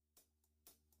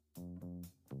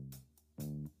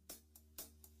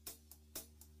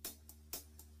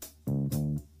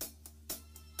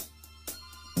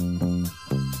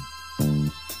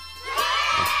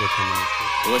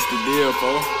What's the deal, fo?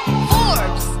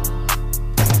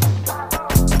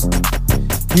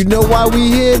 You know why we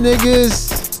here,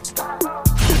 niggas?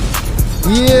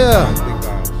 Yeah.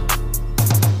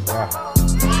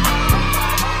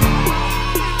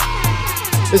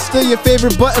 It's still your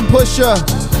favorite button pusher.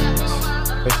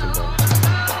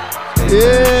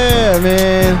 Yeah,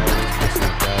 man.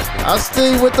 I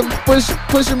stay with the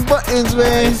pushing buttons,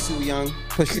 man. Too young.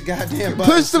 Push the goddamn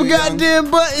button. Push the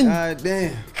goddamn button. God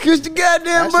damn. Push the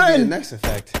goddamn That should be the button. next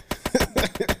effect.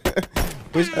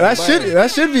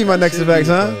 That should be my next effect,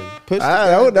 huh?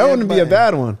 That wouldn't be a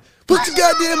bad one. Push the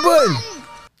goddamn button.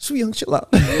 Sweet young, chill out.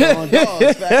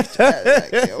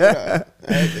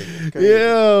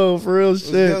 Yo, for real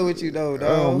shit. What's good with you though,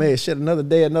 dog? Oh man, shit, another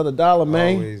day, another dollar,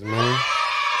 man. Always, man.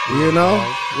 You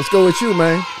know? Let's go with you,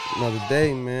 man. Another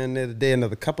day, man. Another day,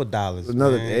 another couple dollars.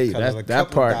 Another man. day.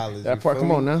 That part. That part.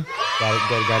 Come on now.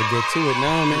 Gotta get to it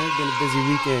now, man. It's been a busy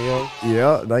weekend, yo.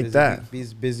 Yeah, like that.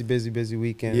 Busy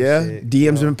weekend. Yeah. Shit,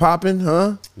 DMs been popping,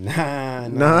 huh?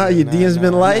 Nah, Your DMs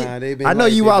been light. I know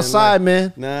you outside,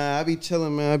 man. Nah, I be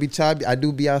chilling, man. I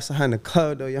do be outside in the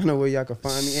club though. Y'all know where y'all can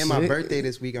find me. And my birthday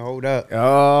this weekend. Hold up.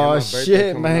 Oh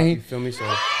shit, man. You feel me? So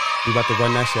we about to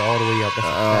run that shit all the way up. That's a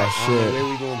fact. Shit. I don't know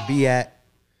where we gonna be at.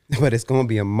 But it's gonna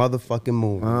be a motherfucking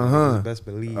movie. Best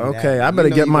believe. Okay, that. I better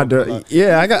get my I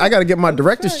gotta get my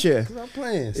director's chair. I'm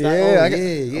playing. Yeah,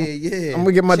 yeah. I'm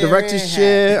gonna get my director's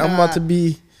chair. I'm about to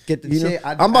be get the chair.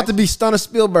 I'm about to be Stunner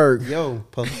Spielberg. Yo,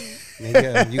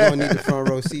 nigga, you gonna need the front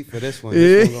row seat for this one.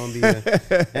 This one gonna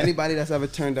be anybody that's ever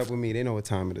turned up with me. They know what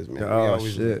time it is, man. Oh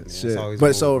shit.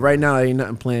 But so right now ain't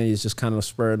nothing planned. It's just kind of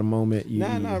spur of the moment.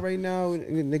 Nah. Right now,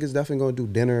 niggas definitely gonna do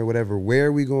dinner or whatever.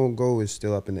 Where we gonna go is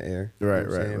still up in the air. Right.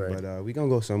 But we gonna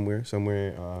go somewhere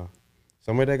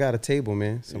that got a table,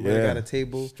 man. Somewhere that got a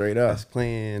table. Straight up. That's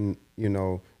playing,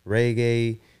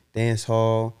 reggae, dance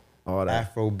hall. All that.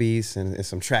 Afro beats and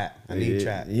some trap. I need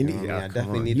trap. I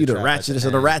definitely need you the the trap. ratchetest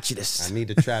of the ratchetest. I need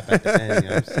the trap at the end. You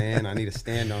know what I'm saying? I need to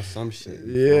stand on some shit.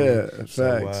 Yeah,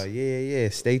 so, facts. yeah.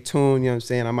 Stay tuned. You know what I'm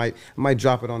saying? I might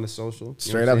drop it on the social.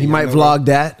 Straight up. He might vlog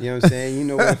that. You know what I'm saying? You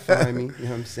know where to find me. You know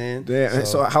what I'm saying? Yeah.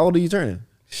 So how old are you turning?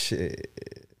 Shit,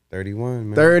 31,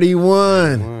 man.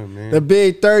 31, man. The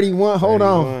big 31. Hold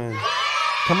on.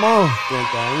 Come on. I'm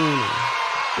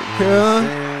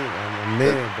a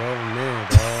man, bro.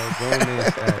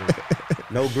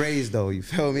 No grades though, you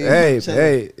feel me? Hey,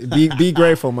 be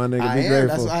grateful, my nigga. Be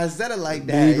grateful. That's why I said it like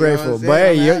that. Be grateful. But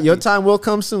hey, your time will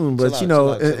come soon. But chill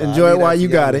out. enjoy it while you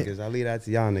got it. I leave that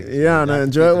to y'all niggas. Yeah, no,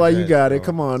 enjoy it while you got it.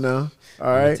 Come on now.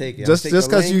 All right.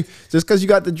 Just cause you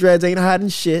got the dreads ain't hiding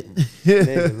shit.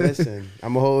 Nigga, listen,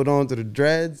 I'ma hold on to the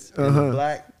dreads and the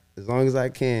black as long as I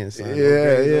can, son. Yeah.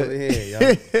 Over here,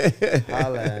 y'all.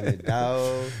 Holla at me,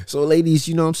 dog. So, ladies,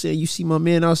 you know what I'm saying? You see my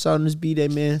man outside on this B-Day,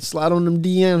 man. Slide on them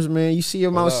DMs, man. You see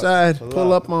him outside.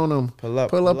 Pull up on them.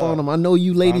 Pull up on them. I know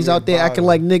you ladies out there acting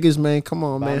like niggas, man. Come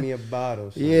on, man. Buy me a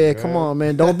bottle. Son, yeah, come on,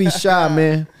 man. Don't be shy,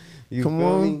 man. Come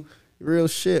on. Me? Real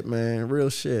shit, man. Real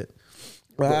shit.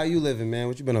 Well, how you living, man?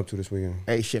 What you been up to this weekend?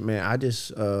 Hey, shit, man. I've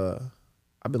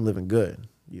been living good.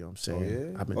 You know what I'm saying? Oh,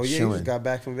 yeah? I've been chilling. You just got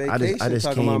back from vacation. I just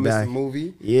talking came about back. Mr.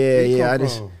 Movie. Yeah.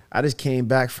 I just came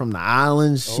back from the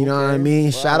islands. Okay. You know what I mean?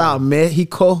 Wow. Shout out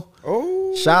Mexico.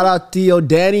 Oh. Shout out Tio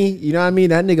Danny. You know what I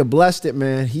mean? That nigga blessed it,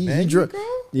 man. He drove.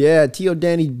 Yeah, Tio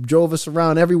Danny drove us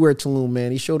around everywhere, Tulum,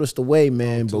 man. He showed us the way,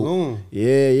 man. Tulum.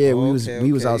 Yeah.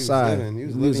 We was outside. He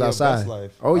was outside. Best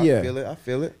life. Oh, yeah. I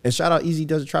feel it. And shout out Easy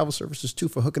Desert Travel Services, too,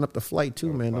 for hooking up the flight,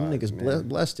 too, man. Them niggas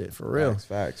blessed it, for real.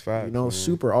 Facts. You know,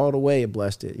 super all the way it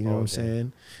blessed it. You know what I'm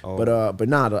saying? But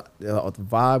nah, the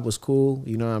vibe was cool.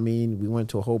 You know what I mean? We went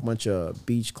to a whole bunch of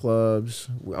beach clubs.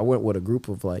 I went with a group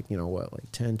of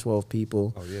 10, 12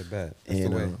 people. Oh, yeah, bad.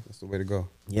 That's the way to go.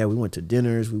 Yeah, we went to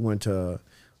dinners. We went to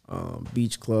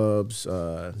beach clubs,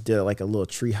 did a little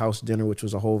treehouse dinner, which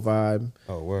was a whole vibe.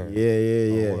 Oh, word.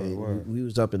 Yeah. Word. We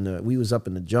was up in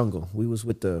the jungle. We was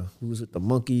with the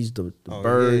monkeys, the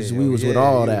birds. We was with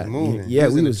all that. Yeah,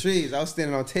 we was in the trees. I was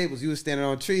standing on tables. You was standing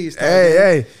on trees. But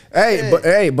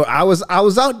I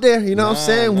was out there. You know what I'm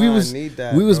saying? We was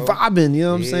vibing. You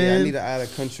know what I'm saying? I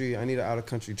need an out of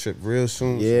country trip real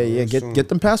soon. Yeah. Get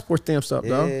them passport stamps up,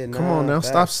 dog. Come on now.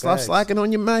 Stop slacking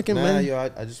on your Mackin, man. Yo,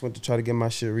 I just went to try to get my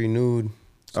shit renewed.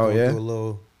 So do a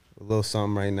little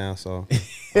something right now. So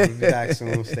I'll be back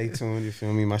soon. Stay tuned. You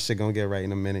feel me? My shit gonna get right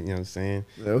in a minute. You know what I'm saying?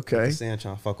 Okay. I'm saying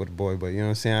trying to fuck with the boy, but you know what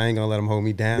I'm saying? I ain't gonna let him hold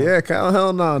me down. Yeah,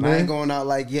 hell no, man. I ain't going out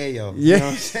like Yayo. You know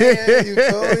what I'm saying? You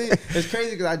feel me? It's crazy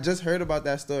because I just heard about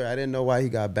that story. I didn't know why he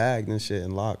got bagged and shit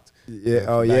and locked. Yeah.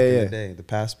 Back in the day, the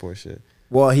passport shit.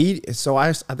 Well, I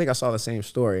think I saw the same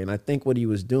story, and I think what he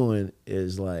was doing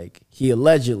is like he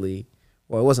allegedly.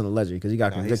 Well, it wasn't alleged because he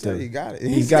got convicted. He got it.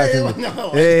 He got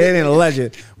convicted. It ain't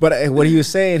alleged. But what he was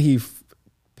saying, he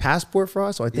passport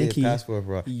fraud. So I think passport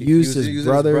fraud. He used his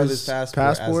brother's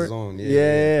passport as his own.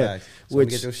 Yeah. So which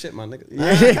get your shit, my nigga.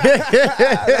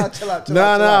 Chill out.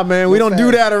 Nah, man. We don't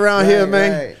do that around here,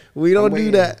 man. Right. We don't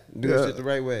do that. Do shit the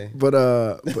right way. But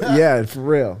yeah, for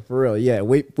real. Yeah,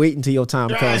 wait until your time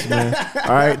comes, man. All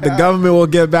right, the government will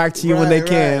get back to you when they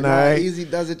can. All right. Easy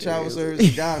does it. Travel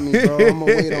service got me, bro. I'm gonna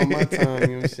wait on my time. You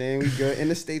know what I'm saying? We good. In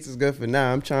the States is good for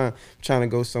now. I'm trying to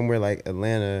go somewhere like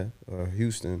Atlanta or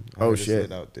Houston. Oh shit,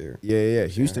 out there. Yeah.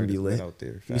 Houston be lit out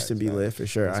there. Houston be lit for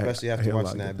sure. Especially after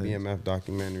watching that BMF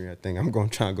documentary. I think I'm gonna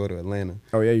try and go to Atlanta.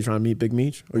 Oh yeah, you trying to meet Big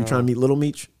Meech or you trying to meet Little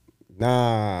Meech?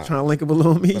 Nah. Trying to link up a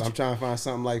Little Meech? But I'm trying to find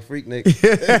something like Freaknik. You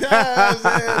know what I'm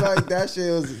saying? Like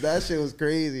that shit was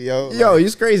crazy, yo. Yo,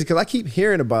 it's crazy because I keep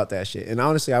hearing about that shit. And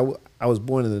honestly, I was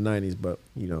born in the 90s, but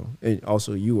you know, and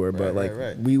also you were, but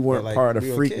we weren't part of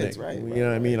Freaknik. Kids, right? You know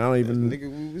what I mean? I don't even.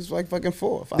 Nigga, we was like fucking 4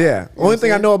 or 5. Yeah. Only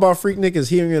thing I know about Freaknik is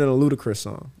hearing it in a Ludacris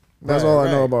song. That's all I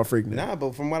know about Freaknik. Nah,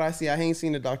 but from what I see, I ain't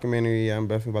seen the documentary yet. I'm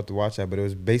definitely about to watch that. But it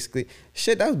was basically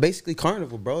shit. That was basically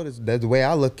Carnival, bro. That's the way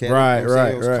I look at it. You know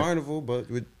it was Carnival, but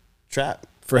with trap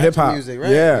for hip hop music,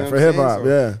 right? Yeah, you know for hip hop.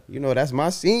 Yeah, you know that's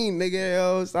my scene, nigga.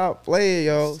 Yo, stop playing,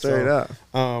 yo. Straight up.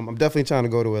 I'm definitely trying to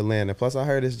go to Atlanta. Plus, I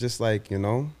heard it's just like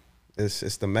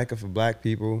it's the mecca for black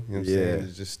people. You know what I'm saying?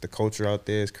 It's just the culture out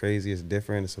there is crazy. It's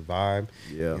different. It's a vibe.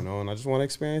 Yeah. You know, and I just want to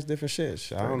experience different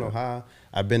shit. I don't know how.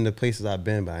 I've been to places I've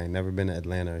been, but I ain't never been to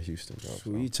Atlanta or Houston, bro.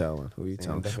 Who you telling?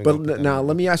 But now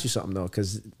let me ask you something though,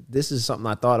 because this is something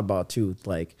I thought about too.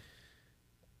 Like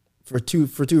for two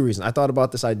reasons. I thought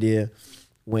about this idea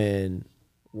when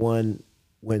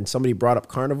somebody brought up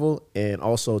Carnival, and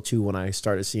also too when I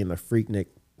started seeing the Freaknik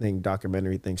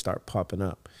documentary thing start popping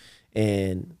up.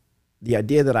 And the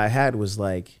idea that I had was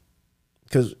like,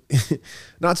 because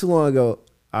not too long ago,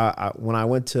 when I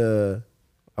went to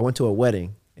a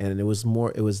wedding, and it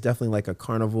was definitely like a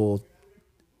Carnival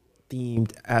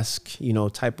themed-esque,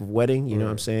 type of wedding, you know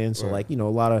what I'm saying? So like, a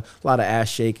lot of ass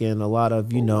shaking, a lot of,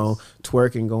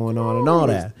 twerking going on and all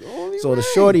that. So the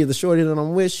shorty that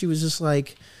I'm with, she was just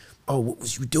like, oh, what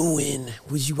was you doing?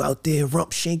 Was you out there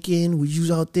rump shaking? Was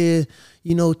you out there,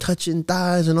 touching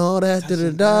thighs and all that?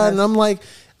 And I'm like,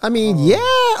 I mean,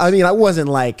 I wasn't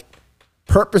like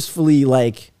purposefully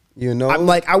like, I'm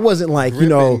like, I wasn't like,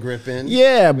 gripping.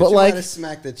 Yeah, but like,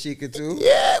 smacked the cheek or two.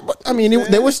 Yeah, but I mean,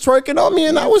 they was twerking on me,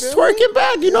 and I was twerking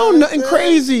back. Nothing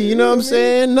crazy. You know what I'm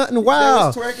saying? Nothing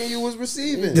wild. They was twerking, you was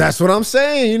receiving. That's what I'm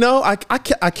saying. I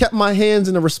kept my hands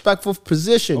in a respectful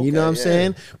position. You know what I'm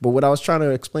saying? But what I was trying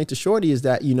to explain to Shorty is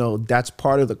that that's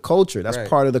part of the culture. That's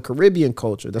part of the Caribbean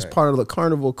culture. That's part of the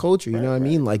Carnival culture. You know what I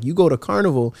mean? Like you go to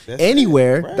Carnival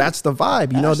anywhere, that's the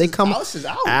vibe. They come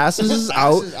asses is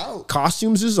out,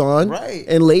 costumes is on,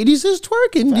 and ladies is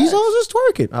twerking. These hoes is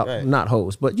twerking. Not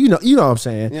hoes, but you know what I'm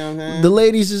saying. The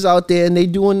ladies is out there and they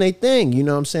doing their thing. You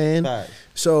know what I'm saying?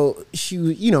 So she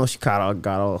got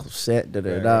all upset.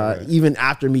 Even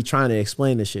after me trying to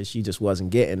explain this shit, she just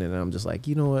wasn't getting it. And I'm just like,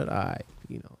 you know what? I'm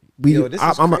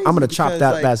gonna chop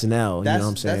that as an L. You know what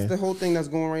I'm saying? That's the whole thing that's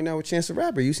going right now with Chance the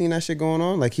Rapper. You seen that shit going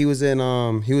on? Like he was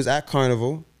at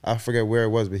Carnival. I forget where it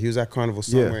was, but he was at Carnival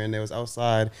somewhere, and they was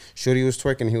outside. Shorty was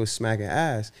twerking, and he was smacking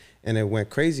ass, and it went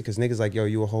crazy because niggas like, yo,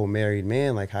 you a whole married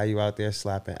man, like how you out there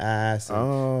slapping ass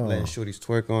and letting shorties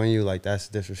twerk on you, like that's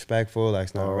disrespectful,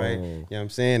 that's not right. You know what I'm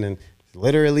saying? And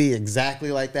literally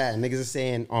exactly like that. And niggas are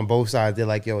saying on both sides, they're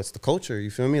like, yo, it's the culture.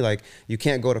 You feel me? Like you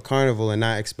can't go to Carnival and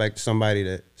not expect some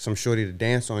shorty to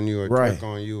dance on you or twerk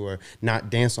on you or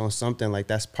not dance on something. Like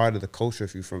that's part of the culture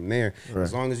if you from there.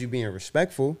 As long as you being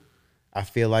respectful, I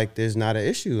feel like there's not an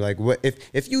issue. Like, what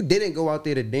if you didn't go out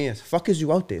there to dance? Fuck is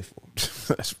you out there for?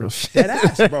 That's real shit. Dead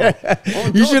ass, bro.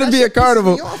 You shouldn't be a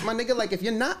Carnival. Me off, my nigga. Like, if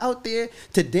you're not out there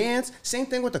to dance, same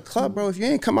thing with the club, bro. If you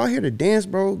ain't come out here to dance,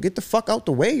 bro, get the fuck out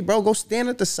the way, bro. Go stand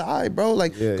at the side, bro.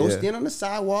 Like, go stand on the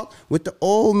sidewalk with the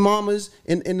old mamas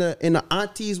and the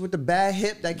aunties with the bad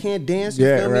hip that can't dance. You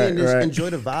feel me? And just enjoy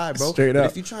the vibe, bro. Straight up.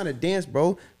 But if you trying to dance,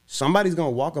 bro, somebody's gonna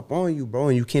walk up on you, bro,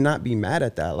 and you cannot be mad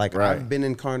at that. Like I've been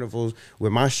in carnivals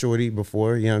with my shorty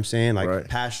before, you know what I'm saying? Like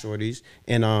past shorties.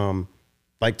 And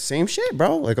like the same shit,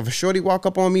 bro. Like if a shorty walk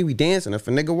up on me, we dancing. If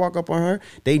a nigga walk up on her,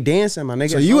 they dancing, my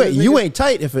nigga. So you ain't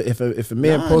tight if a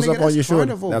man pulls up on your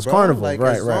shorty. That's Carnival, like,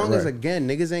 as long as again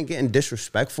niggas ain't getting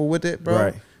disrespectful with it,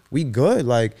 bro. We good.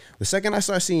 Like the second I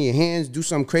start seeing your hands do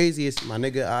something crazy, it's my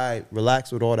nigga, I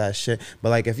relax with all that shit. But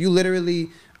like if you literally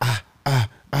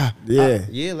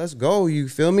yeah, let's go. You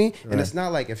feel me? Right. And it's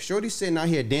not like if Shorty's sitting out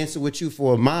here dancing with you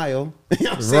for a mile, you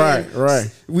know what I'm saying?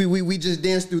 Right. We just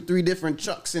danced through 3 different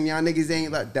chucks and y'all niggas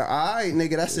ain't like, all right,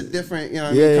 nigga, that's a different, you know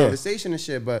what I mean, conversation and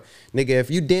shit. But nigga, if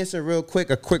you dancing real quick,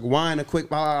 a quick whine, a quick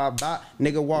blah, blah, blah,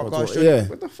 nigga walk off,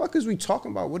 what the fuck is we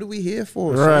talking about? What are we here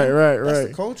for? Right. That's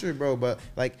the culture, bro. But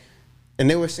like, and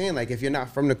they were saying, like, if you're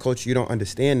not from the culture, you don't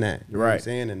understand that. You know what I'm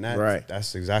saying? And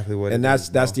that's exactly what and it is.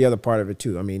 And that's the other part of it,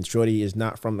 too. I mean, Shorty is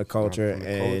not from the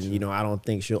culture. You know, I don't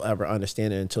think she'll ever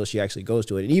understand it until she actually goes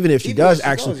to it. And even if she does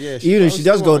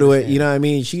go to it, you know what I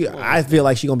mean? I feel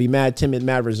like she's going to be mad timid,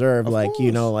 mad reserved. Of course.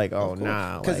 You know, like, oh,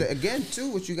 nah. Because, again,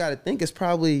 too, what you got to think is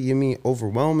probably, you mean,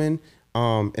 overwhelming.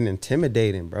 And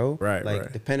intimidating, bro.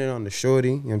 Like depending on the shorty,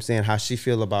 you know what I'm saying, how she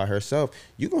feel about herself,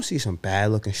 you gonna see some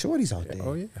bad looking shorties out there.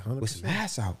 Oh yeah, 100%. With some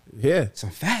ass out. Yeah. Some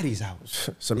fatties out.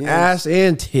 Some ass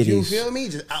and titties. You feel me?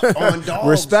 Just out on dogs.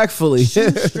 Respectfully.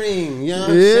 Shoestring, you know what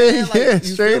I'm saying? Like,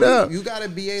 straight up. You gotta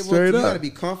be able to, you gotta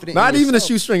be confident. Not even a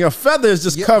shoestring, a feather is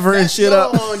just covering shit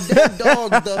up. On dead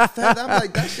dogs, the feather. I'm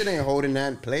like, that shit ain't holding that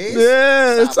in place.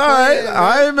 Yeah, it's all right.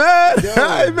 I ain't mad.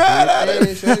 I ain't mad at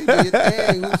it. Shorty, do your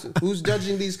thing. Who's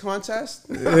judging these contests?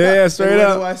 Yeah, straight up.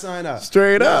 Where do I sign up?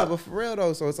 Straight up. But for real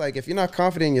though, so it's like if you're not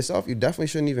confident in yourself, you definitely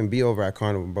shouldn't even be over at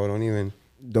Carnival, bro. Don't even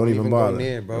bother. Go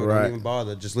near, bro. Don't even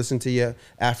bother. Just listen to your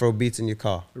Afro beats in your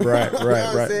car. Right. You know what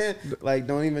I'm saying? Like,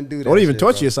 don't even do that. Don't even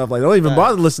torture yourself. Like, don't even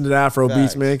bother listening to the Afro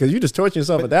beats, man, because you just torture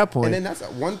yourself at that point. And then that's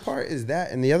one part is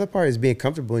that, and the other part is being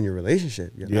comfortable in your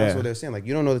relationship. That's what they're saying. Like,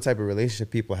 you don't know the type of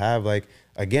relationship people have. Like,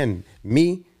 again,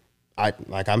 me.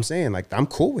 I'm saying, like, I'm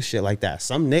cool with shit like that.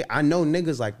 I know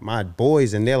niggas like my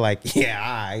boys, and they're like, yeah,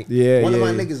 all right. Yeah, One of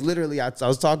my niggas, literally, I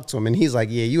was talking to him, and he's like,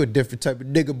 yeah, you a different type of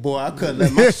nigga, boy. I couldn't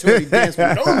let my shorty dance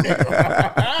with no nigga.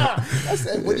 I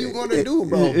said, what are you gonna do,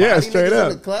 bro? Yeah, straight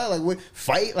up. In the club, like, what,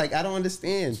 fight? Like, I don't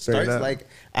understand. Straight up. Like,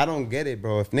 I don't get it,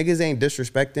 bro. If niggas ain't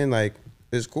disrespecting, like,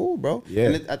 it's cool, bro. Yeah.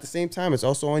 And at the same time, it's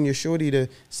also on your shorty to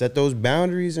set those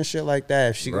boundaries and shit like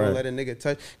that. If she gonna let a nigga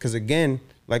touch, because again,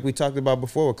 like we talked about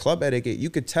before with club etiquette, you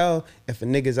could tell if a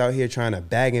nigga's out here trying to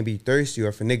bag and be thirsty, or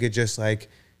if a nigga just like,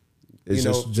 it's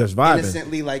just vibing.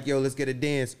 Innocently like, yo, let's get a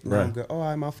dance. No, I'm good. Oh, all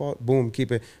right, my fault. Boom,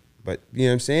 keep it. But you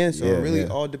know what I'm saying? So it really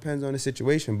all depends on the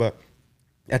situation. But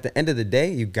at the end of the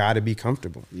day, you gotta be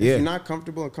comfortable. If you're not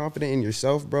comfortable and confident in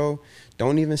yourself, bro,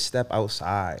 don't even step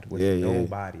outside with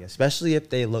nobody, especially if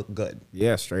they look good.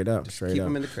 Yeah, straight up. Keep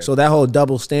them in the crib. So that whole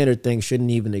double standard thing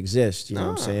shouldn't even exist. You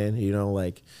know what I'm saying? You know,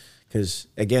 like, because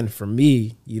again, for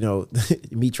me, you know,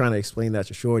 me trying to explain that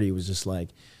to Shorty was just like,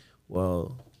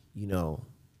 well, you know,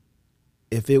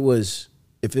 if it was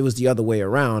the other way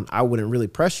around, I wouldn't really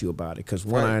press you about it. Because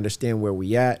one, I understand where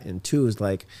we at, and two is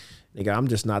like, nigga, I'm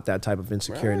just not that type of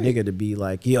insecure nigga to be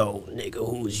like, yo, nigga,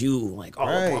 who's you? Like, oh,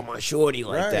 upon my shorty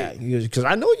like that. Because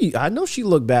I know she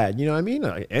look bad. You know what I mean?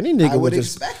 Like, any nigga would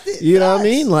just expect it. You know what I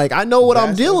mean? Like, I know what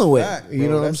I'm dealing with. You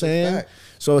know what I'm saying?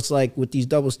 So it's like with these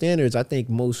double standards, I think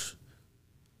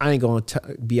I ain't gonna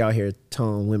be out here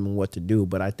telling women what to do,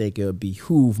 but I think it would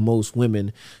behoove most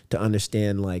women to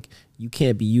understand, like, you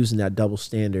can't be using that double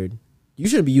standard. You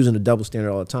shouldn't be using the double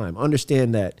standard all the time.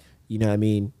 Understand that, you know what I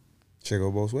mean? Shit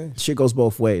go both ways. Shit goes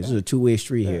both ways. This is a two-way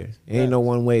street here. Ain't no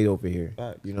one way over here.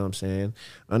 You know what I'm saying?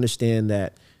 Understand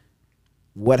that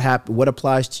what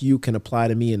applies to you can apply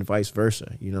to me and vice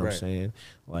versa. You know what I'm saying?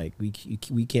 Like, we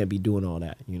can't be doing all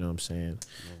that. You know what I'm saying?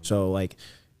 So, like,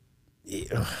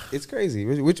 it's crazy,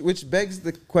 which begs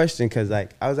the question, because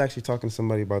like I was actually talking to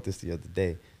somebody about this the other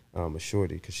day, a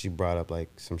shorty, because she brought up like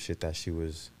some shit that she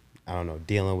was, I don't know,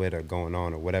 dealing with or going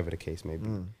on or whatever the case may be,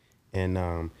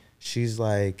 and she's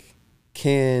like,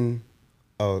 can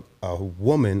a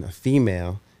woman, a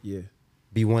female,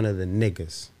 be one of the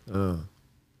niggas?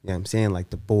 You know what I'm saying?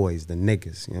 Like the boys, the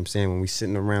niggas. You know what I'm saying? When we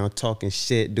sitting around talking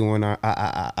shit, doing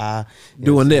our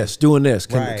doing this. Can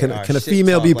a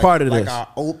female be part of this? Like our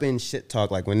open shit talk,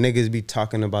 like when niggas be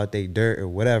talking about they dirt or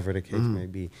whatever the case may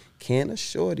be. Can a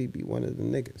shorty be one of the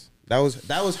niggas? That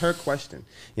was her question. You know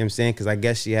what I'm saying? Because I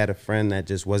guess she had a friend that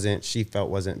just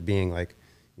wasn't being like,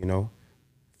 you know,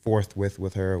 forthwith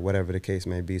with her or whatever the case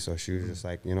may be. So she was just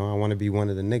like, you know, I want to be one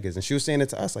of the niggas. And she was saying it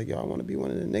to us like, yo, I want to be one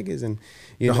of the niggas. And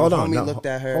you know, homie looked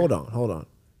at her. Hold on.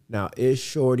 Now, is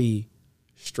Shorty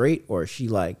straight, or is she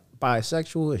like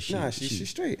bisexual? She's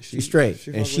straight. She's straight.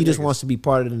 And she just wants to be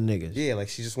part of the niggas. Yeah, like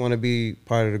she just want to be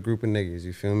part of the group of niggas.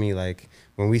 You feel me? Like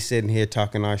when we sitting here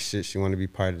talking our shit, she want to be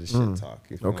part of the shit talk.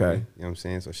 You feel me? You know what I'm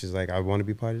saying? So she's like, I want to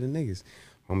be part of the niggas.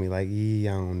 Homie like,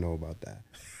 I don't know about that.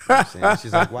 You know what I'm saying?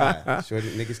 She's like, why? Shorty,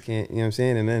 niggas can't, you know what I'm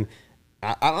saying? And then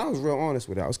I was real honest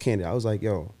with her. I was candid. I was like,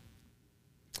 yo,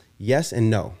 yes and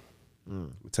no. I'll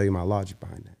tell you my logic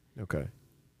behind that. Okay.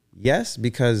 Yes,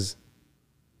 because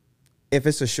if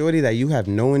it's a shorty that you have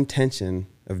no intention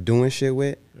of doing shit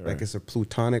with, like it's a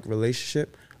platonic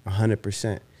relationship,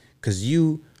 100%. Because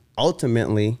you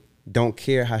ultimately don't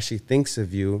care how she thinks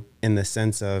of you in the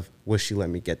sense of, will she let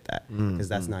me get that? Because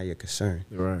that's not your concern.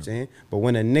 You know what I'm saying? But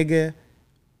when a nigga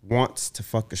wants to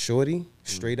fuck a shorty,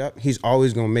 straight up, he's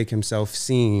always going to make himself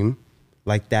seem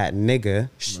like that nigga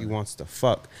she wants to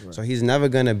fuck. So he's never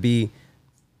going to be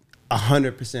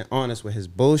 100% honest with his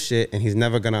bullshit, and he's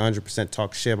never gonna 100%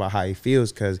 talk shit about how he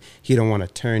feels because he don't want to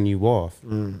turn you off.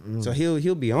 So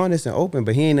he'll be honest and open,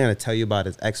 but he ain't gonna tell you about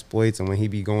his exploits and when he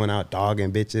be going out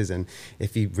dogging bitches, and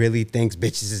if he really thinks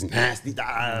bitches is nasty, he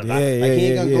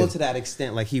ain't gonna go to that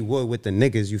extent like he would with the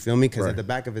niggas. You feel me? Because at the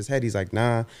back of his head, he's like,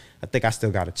 nah, I think I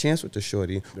still got a chance with the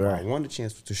shorty. Or I want a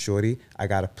chance with the shorty. I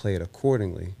gotta play it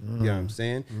accordingly. You know what I'm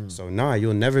saying? So nah,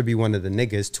 you'll never be one of the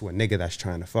niggas to a nigga that's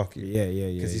trying to fuck you.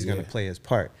 Because he's gonna play his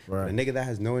part. A nigga that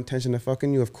has no intention of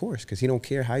fucking you, of course, because he don't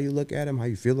care how you look at him, how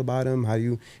you feel about him,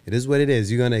 it is what it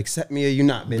is. You're gonna accept me or you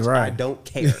not, bitch. I don't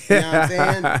care. You know what I'm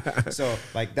saying? So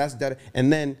like that's that.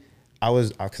 And then I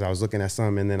was looking at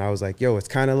something, and then I was like, yo, it's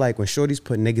kind of like when shorties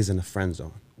put niggas in the friend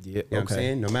zone. You know what I'm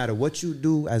saying? No matter what you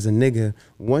do as a nigga,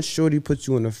 once shorty puts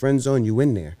you in the friend zone, you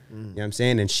in there. You know what I'm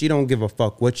saying? And she don't give a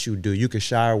fuck what you do. You can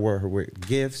shower her with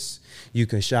gifts. You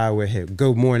can shower with her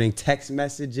good morning text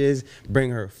messages,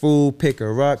 bring her food, pick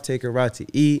her up, take her out to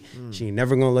eat. She ain't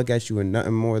never gonna look at you as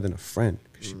nothing more than a friend.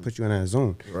 She put you in that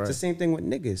zone. It's the same thing with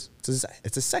niggas.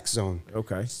 It's a sex zone.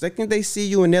 Second they see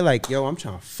you and they're like, yo, I'm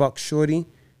trying to fuck shorty.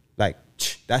 Like,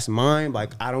 that's mine.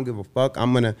 Like, I don't give a fuck.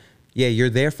 I'm gonna... Yeah, you're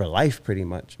there for life pretty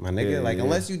much, my nigga.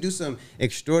 Unless you do some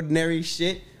extraordinary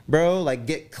shit, bro, like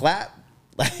get clapped.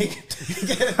 Niggas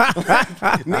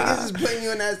is putting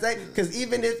you in that state. Because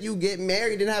even if you get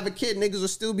married and have a kid, niggas will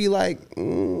still be like,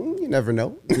 you never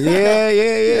know. I'm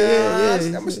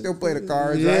going to still play the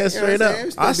cards, right? Straight up.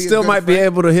 I still might be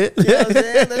able to hit. You know what I'm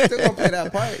saying? They're still going to play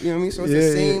that part. You know what I mean? So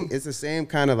it's the same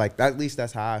kind of like, at least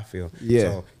that's how I feel.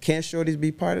 So can shorties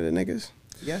be part of the niggas?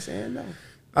 Yes and no.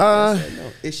 No.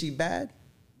 Is she bad?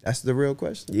 That's the real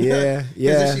question. Because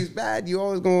if she's bad, you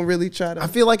always gonna really try to. I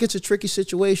feel like it's a tricky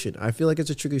situation.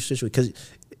 Because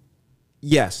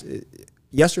yes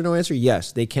or no answer.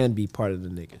 Yes, they can be part of the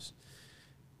niggas.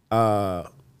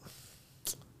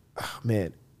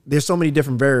 Man, there's so many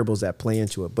different variables that play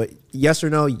into it. But yes or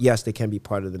no, yes, they can be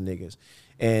part of the niggas.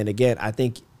 And again, I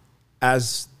think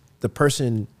as the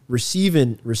person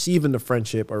receiving the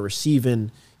friendship or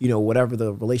receiving, whatever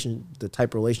the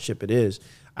type of relationship it is,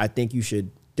 I think you should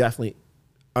definitely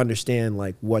understand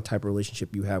like what type of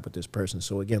relationship you have with this person.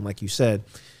 So again, like you said,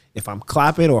 if I'm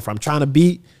clapping or if I'm trying to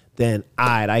beat, then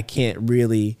I can't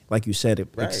really, like you said,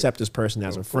 accept this person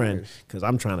as a friend because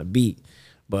I'm trying to beat.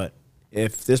 But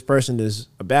if this person is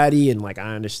a baddie and like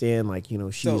I understand, like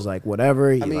she's like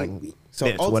whatever.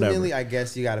 So ultimately, I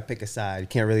guess you got to pick a side. You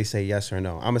can't really say yes or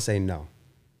no. I'm gonna say no.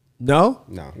 No?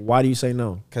 No. Why do you say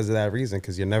no? Because of that reason.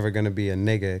 Because you're never going to be a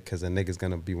nigga because a nigga's going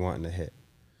to be wanting to hit.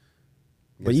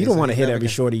 But you don't want to hit every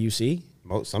shorty you see.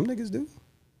 Some niggas do.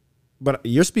 But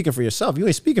you're speaking for yourself. You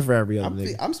ain't speaking for every other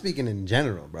nigga. I'm speaking in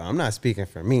general, bro. I'm not speaking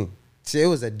for me. See, it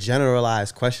was a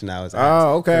generalized question I was asked.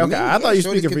 Oh, okay. I thought you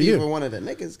were speaking for you. For one of the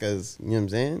niggas because, you know what I'm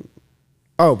saying?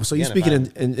 Oh, so you're speaking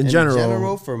in general. In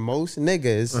general, for most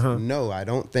niggas, no, I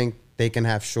don't think they can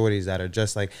have shorties that are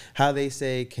just like how they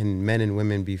say, can men and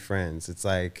women be friends? It's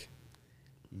like,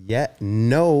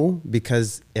 no,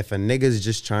 because if a nigga's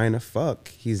just trying to fuck,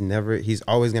 he's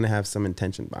always gonna have some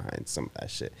intention behind some of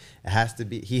that shit.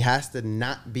 He has to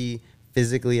not be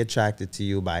physically attracted to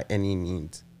you by any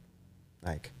means.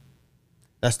 Like,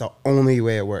 that's the only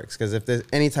way it works. Because if there's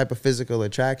any type of physical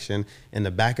attraction, in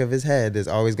the back of his head, there's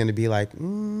always gonna be like,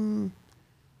 the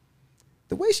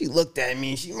way she looked at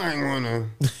me, she might wanna.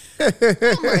 I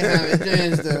might have a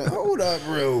chance to hold up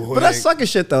real quick. But that's sucker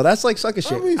shit though. That's like sucker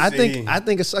shit. I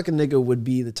think a sucker nigga would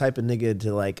be the type of nigga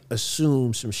to like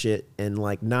assume some shit and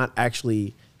like not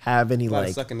actually have any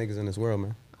like sucker niggas in this world,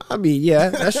 man. I mean, yeah,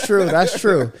 that's true. That's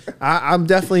true. I'm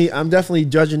definitely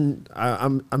judging.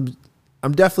 I'm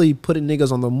definitely putting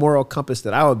niggas on the moral compass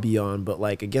that I would be on. But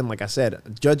like again, like I said,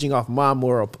 judging off my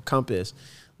moral compass,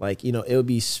 like it would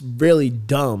be really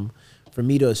dumb for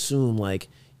me to assume like,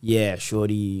 yeah,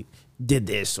 shorty did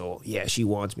this or yeah, she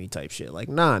wants me type shit. Like,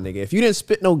 nah, nigga, if you didn't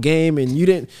spit no game and you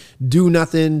didn't do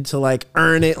nothing to like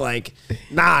earn it, like,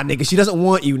 nah, nigga, she doesn't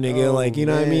want you, nigga. Like, you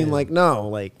know what I mean? Like, no,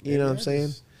 like, you know what I'm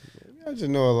saying? I just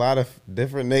know a lot of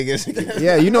different niggas.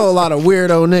 Yeah, you know a lot of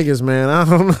weirdo niggas, man. I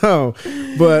don't know.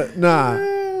 But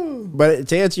nah. But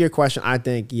to answer your question, I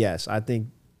think, yes, I think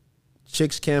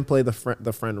chicks can play the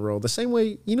friend role the same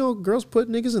way, you know, girls put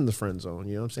niggas in the friend zone.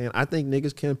 You know what I'm saying? I think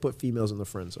niggas can put females in the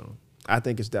friend zone. I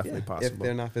think it's definitely possible. If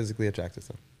they're not physically attracted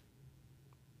to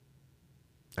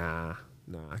Nah,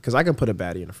 them. because I can put a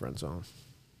baddie in the friend zone.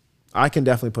 I can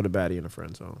definitely put a baddie in the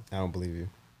friend zone. I don't believe you.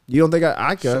 You don't think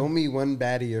I could? Show me one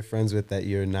baddie you're friends with that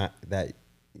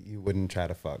you wouldn't try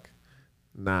to fuck.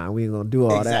 Nah, we ain't gonna do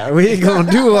all that. We ain't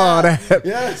gonna do all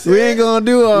that. We ain't gonna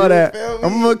do all that.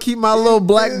 I'm gonna keep my little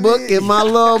black book in my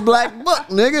little black book,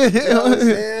 nigga. You know what I'm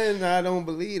saying? I don't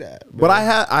believe that. But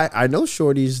I know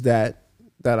shorties that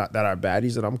are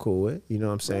baddies that I'm cool with. You know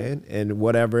what I'm saying? And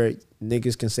whatever,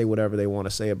 niggas can say whatever they want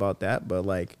to say about that. But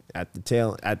like at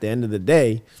the end of the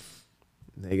day,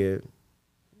 nigga,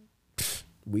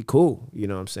 we cool. You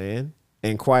know what I'm saying?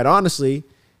 And quite honestly,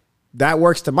 that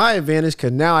works to my advantage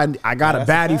because now I got a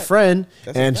baddie friend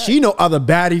and she know other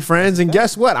baddie friends. And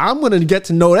guess what? I'm going to get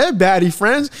to know their baddie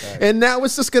friends. And now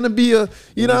it's just going to be a,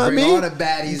 you know what I mean? All the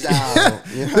baddies out.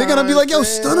 They're going to be like, yo,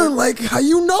 Stunner, like, how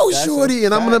you know shorty?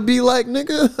 And I'm going to be like,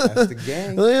 nigga. That's the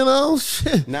gang. You know,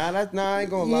 shit. Nah, I ain't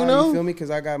going to lie. You feel me? Because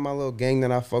I got my little gang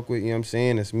that I fuck with. You know what I'm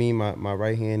saying? It's me, my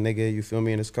right hand nigga. You feel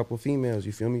me? And there's a couple of females.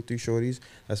 You feel me? 3 shorties.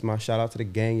 That's my shout out to the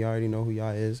gang. You already know who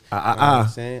y'all is. You know what I'm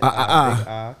saying?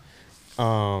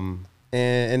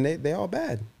 And they all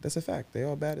bad. That's a fact. They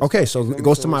all bad. Okay, so it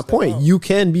goes to my point. You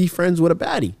can be friends with a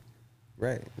baddie.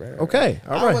 Right. Okay,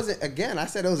 all right. I wasn't, again, I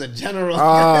said it was a general.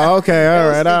 Oh, okay, all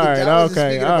right. I wasn't Okay,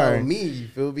 speaking all about right. me, you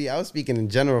feel me? I was speaking in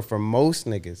general for most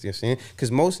niggas, you know what I'm saying? Because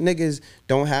most niggas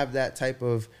don't have that type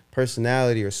of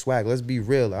personality or swag. Let's be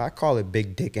real. I call it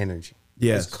big dick energy.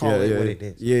 Yes, Let's call it what it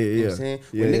is. Yeah. You know what I'm saying?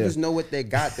 When niggas know what they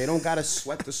got, they don't gotta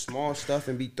sweat the small stuff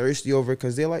and be thirsty over it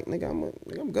because they're like, nigga,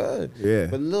 I'm good. Yeah.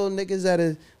 But little niggas that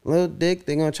are little dick,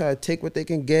 they gonna try to take what they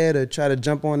can get or try to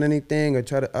jump on anything or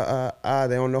try to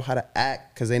they don't know how to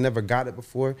act because they never got it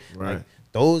before. Right. Like,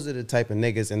 those are the type of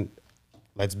niggas, and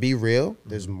let's be real,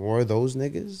 there's more of those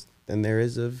niggas than there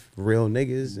is of real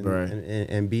niggas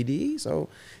and BDE. So, you know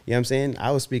what I'm saying? I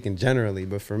was speaking generally,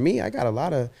 but for me, I got a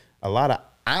lot of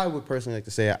I would personally like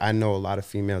to say I know a lot of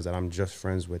females that I'm just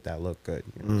friends with that look good.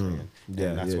 You know what I'm saying? Yeah,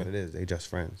 and that's what it is. They just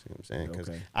friends. You know what I'm saying? Because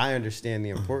I understand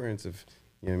the importance of,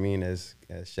 you know what I mean, as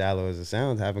shallow as it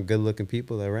sounds, having good looking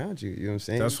people around you. You know what I'm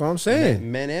saying? That's what I'm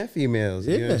saying. Men and females.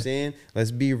 You know what I'm saying?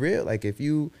 Let's be real. Like if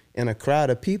you in a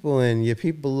crowd of people and your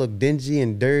people look dingy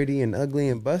and dirty and ugly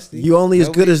and busty, you only as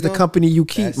good as the company you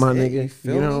keep, my nigga.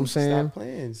 You know what I'm saying? Stop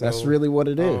playing. So, that's really what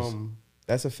it is.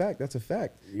 That's a fact. That's a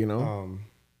fact. You know?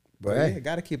 But hey,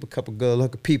 gotta keep a couple good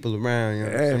looking people around. You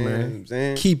know what I'm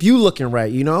saying? Keep you looking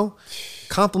right, you know?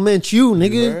 Compliment you,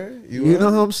 nigga. You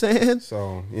know what I'm saying?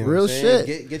 So, you know real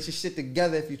shit. Get your shit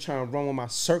together if you're trying to run with my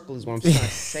circle is what I'm trying to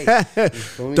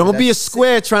say. Don't be a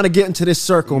square trying to get into this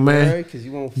circle, man. Because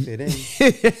you won't fit in.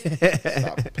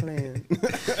 Stop playing.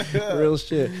 Real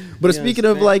shit. But speaking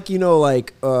of like, you know,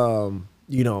 like,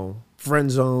 you know,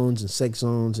 friend zones and sex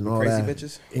zones and all crazy that.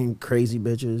 Bitches. And crazy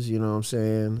bitches, you know what I'm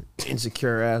saying?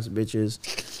 Insecure ass bitches.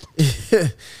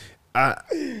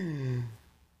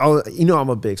 You know, I'm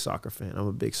a big soccer fan. I'm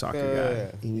a big soccer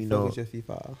guy. And, you know, with your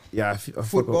FIFA. Yeah,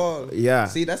 football. Yeah.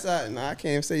 See, that's not. Nah, I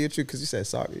can't even say you're true because you said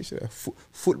soccer. You said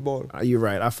football. You're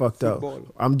right. I fucked football.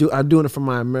 up. I'm doing it for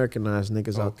my Americanized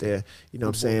niggas out there. You know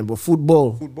what I'm saying? But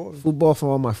football for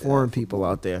all my foreign people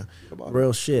out there.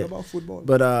 Real shit. What about football?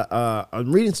 But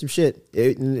I'm reading some shit.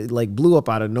 It like blew up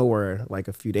out of nowhere like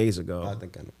a few days ago. I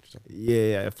think I know.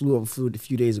 Yeah, it flew up a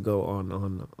few days ago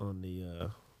on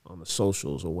the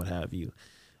socials or what have you.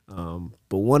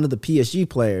 But one of the PSG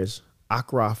players,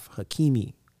 Achraf Hakimi,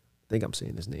 I think I'm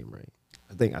saying his name right.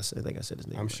 I think I said his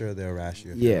name. I'm right. sure they'll rash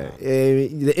you. Yeah,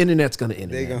 the internet's gonna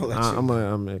internet. They gonna let you. I'm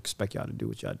gonna expect y'all to do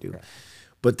what y'all do. Right.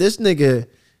 But this nigga,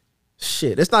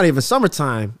 shit, it's not even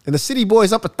summertime, and the City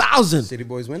Boys up 1,000. City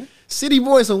Boys winning. City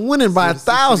Boys are winning by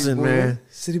 1,000, man.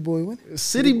 City Boy winning.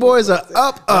 City Boys are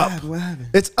up. What happened?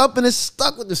 It's up and it's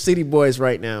stuck with the City Boys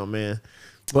right now, man.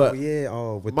 But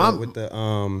with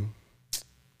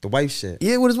the wife shit.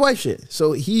 Yeah, with his wife shit.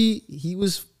 So he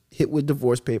was hit with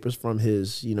divorce papers from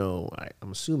his, you know,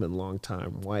 I'm assuming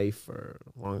longtime wife or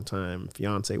longtime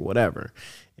fiance, whatever.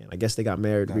 And I guess they got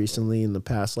married recently in the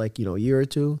past, like, you know, year or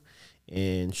two.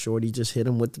 And Shorty just hit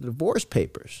him with the divorce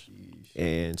papers.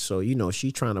 And so, you know,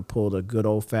 she trying to pull the good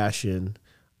old fashioned,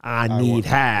 I need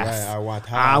half.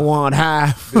 Right, I want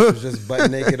half. Bitch was just butt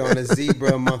naked on a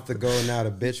zebra a month ago. Now the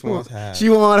bitch wants half. She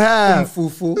want half.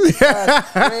 Foo-foo.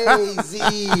 That's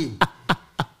crazy.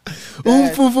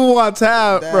 Fufu wants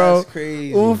half, bro. That's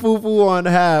crazy. Fufu want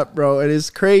half, bro. And it's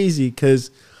crazy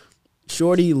because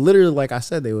Shorty, literally, like I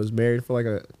said, they was married for like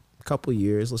a couple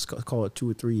years. Let's call it 2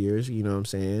 or 3 years. You know what I'm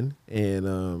saying?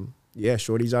 And Yeah,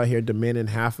 shorty's out here demanding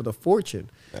half of the fortune.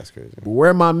 That's crazy. But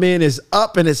where my man is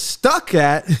up and is stuck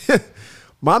at,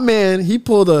 my man, he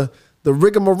pulled the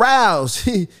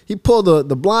rigmaroles. He pulled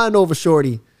the blind over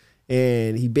shorty,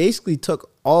 and he basically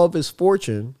took all of his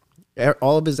fortune,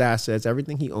 all of his assets,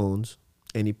 everything he owns,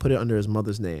 and he put it under his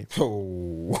mother's name.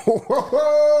 Oh,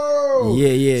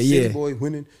 yeah. City boy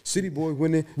winning. City boy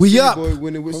winning. We City up. Boy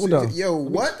winning with Hold City. up. Yo,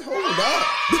 what? Hold up.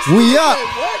 We up.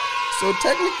 What? So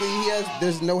technically,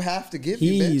 there's no half to give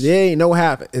you, bitch. There ain't no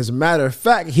half. As a matter of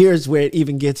fact, here's where it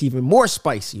even gets even more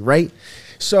spicy, right?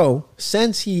 So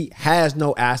since he has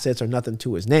no assets or nothing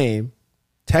to his name,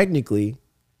 technically,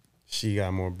 she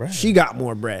got more bread. She got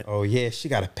more bread. Oh yeah, she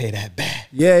got to pay that back.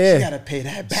 Yeah. She got to pay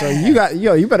that back. So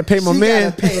you better pay my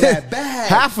man. Pay that back.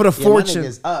 Half of the fortune. My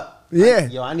nigga's up. Yeah.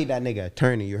 I need that nigga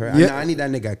attorney. You heard? Yeah. I need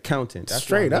that nigga accountant. That's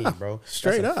Straight what I up, need, bro.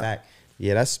 Straight that's up. A fact.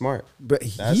 Yeah, that's smart. But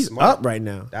that's he's smart. up right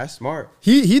now. That's smart.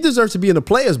 He deserves to be in the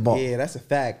players' ball. Yeah, that's a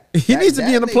fact. He needs to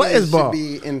be in the players' ball. Should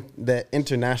be in the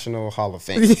International Hall of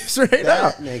Fame. Straight that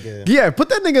up. Nigga. Yeah, put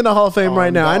that nigga in the Hall of Fame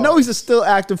right now. I know he's a still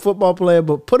active football player,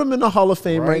 but put him in the Hall of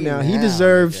Fame right now. He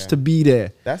deserves to be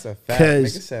there. That's a fact.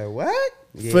 Nigga said what?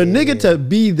 Yeah. For a nigga to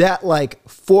be that like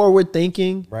forward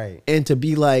thinking, right, and to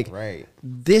be like, right,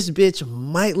 this bitch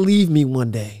might leave me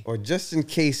one day, or just in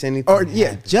case anything, or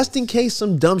just in case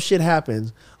some dumb shit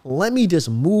happens, let me just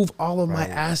move all of my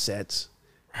assets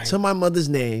to my mother's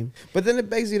name. But then it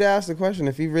begs you to ask the question: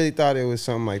 if he really thought it was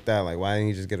something like that, like why didn't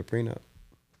he just get a prenup?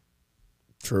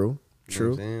 True. You know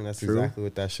what I'm saying? That's exactly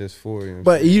what that shit's for. You know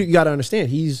but you got to understand,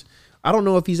 I don't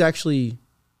know if he's actually.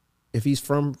 If he's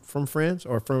from France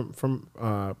or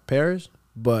from Paris,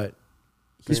 but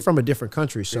he's from a different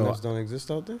country. So prenups don't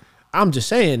exist out there? I'm just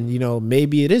saying,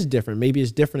 maybe it is different. Maybe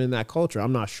it's different in that culture.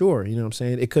 I'm not sure. You know what I'm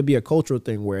saying? It could be a cultural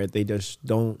thing where they just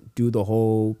don't do the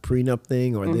whole prenup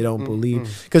thing, or they don't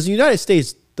believe. Because in the United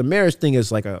States, the marriage thing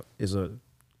is like a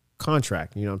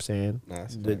contract. You know what I'm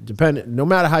saying? No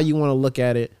matter how you want to look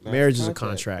at it, marriage is a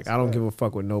contract. I don't give a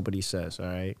fuck what nobody says. All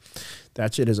right,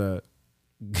 that shit is a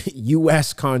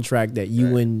U.S. contract that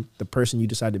you and the person you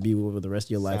decide to be with for the rest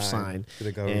of your life sign,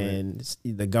 and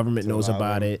the government knows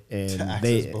about it, and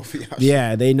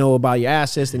they know about your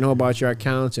assets, they know about your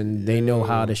accounts, and they know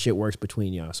how the shit works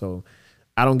between y'all. So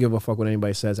I don't give a fuck what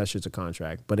anybody says. That shit's a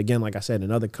contract. But again, like I said,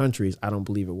 in other countries, I don't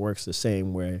believe it works the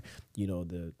same, where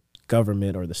the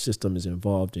government or the system is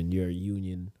involved in your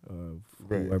union of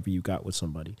whoever you got with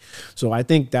somebody. So I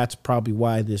think that's probably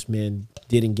why this man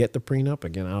didn't get the prenup.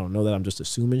 Again, I don't know that, I'm just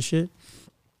assuming shit.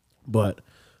 But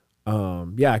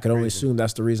I could only assume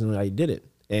that's the reason why he did it.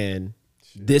 And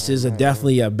this is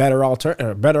definitely a better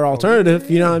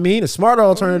alternative, you know what I mean? A smarter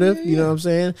alternative, you know what I'm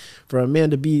saying? For a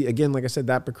man to be, again, like I said,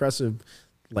 that progressive,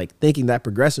 like thinking that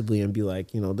progressively and be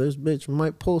like, this bitch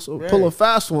might pull a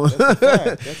fast one. That's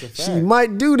a fact. She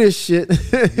might do this shit.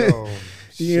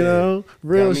 Yo,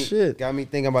 real shit. Got me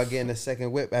thinking about getting a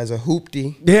second whip as a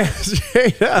hoopty. Yeah,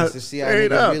 straight up. Just to see how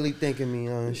niggas really thinking me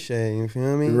on shit. You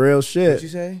feel me? Real shit. What you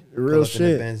say? Real shit.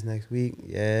 In the Benz next week.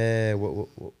 Yeah.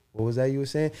 What was that you were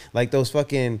saying? Like those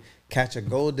fucking catch a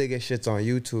gold digger shits on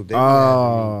YouTube. They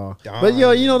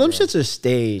but them shits are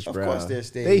staged, bro. Of course they're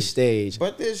staged. They staged.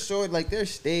 But they're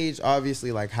staged,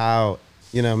 obviously, like how,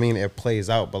 you know what I mean, it plays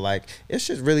out. But like, it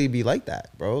should really be like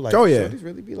that, bro. Like, shorties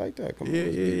really be like that. Come on,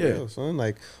 real, son.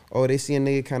 Like, they see a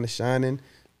nigga kind of shining,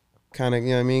 kind of,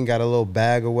 you know what I mean, got a little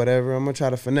bag or whatever. I'm gonna try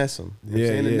to finesse him. You know what I'm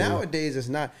saying? And nowadays, it's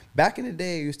not. Back in the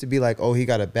day, it used to be like, he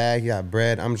got a bag, he got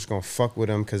bread. I'm just gonna fuck with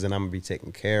him because then I'm gonna be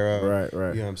taken care of. Right.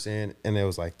 You know what I'm saying? And it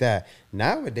was like that.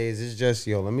 Nowadays, it's just,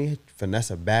 let me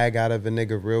finesse a bag out of a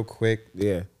nigga real quick.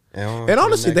 Yeah. And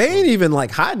honestly, they ain't even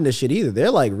like hiding this shit either. They're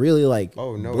like really like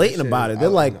blatant about it. They're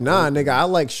like, nah, nigga, I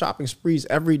like shopping sprees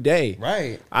every day.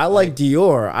 Right. I like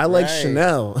Dior. I like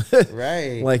Chanel.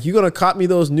 Right. Like, you gonna cop me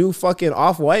those new fucking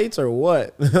Off-Whites or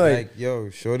what? like,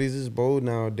 shorties is bold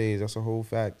nowadays. That's a whole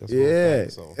fact. That's a whole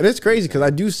fact. So, and it's crazy because I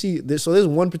do see this. So there's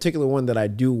one particular one that I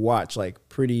do watch like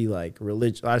pretty like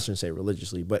religious. I shouldn't say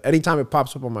religiously, but anytime it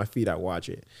pops up on my feed, I watch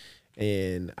it.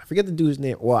 And I forget the dude's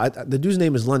name. Well, the dude's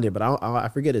name is London, but I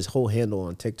forget his whole handle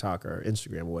on TikTok or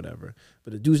Instagram or whatever.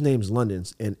 But the dude's name is London.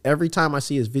 And every time I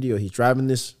see his video, he's driving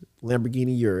this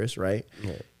Lamborghini Urus, right?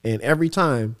 And every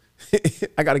time,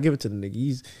 I got to give it to the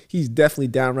nigga. He's definitely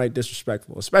downright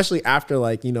disrespectful, especially after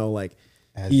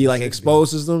he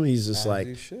exposes them. He's just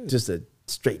just a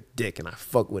straight dick, and I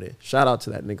fuck with it. Shout out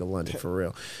to that nigga London for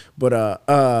real. But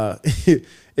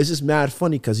it's just mad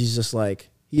funny because he's just like,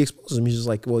 he exposes him. He's just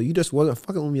like, well, you just wasn't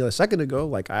fucking with me a second ago.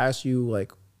 Like, I asked you,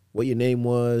 like, what your name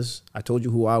was. I told you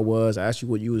who I was. I asked you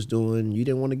what you was doing. You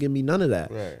didn't want to give me none of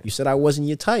that. Right. You said I wasn't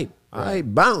your type. I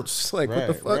bounce. Like, what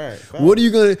the fuck? Right. What are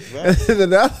you gonna? And then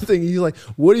the other thing, he's like,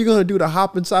 what are you gonna do to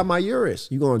hop inside my Urus?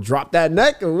 You gonna drop that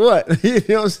neck or what? You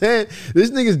know what I'm saying?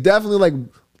 This nigga's definitely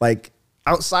like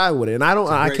outside with it, and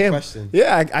I can't. Question.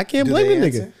 Yeah, I can't blame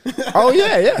the nigga. Oh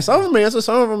yeah. Some of them answer.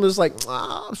 Some of them is like,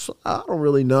 I don't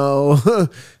really know.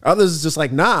 Others is just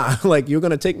like, nah. Like, you're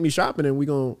gonna take me shopping, and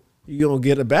you gonna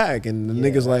get a bag, and the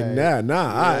nigga's like, nah,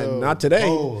 not today.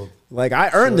 Bold. Like, I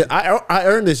earned it. I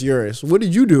earned this Urus. What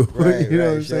did you do? Right, you know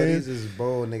what I'm saying? Shorty's is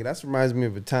bold, nigga. That reminds me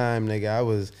of a time,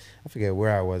 nigga. I forget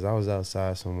where I was. I was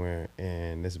outside somewhere,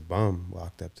 and this bum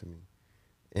walked up to me,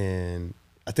 and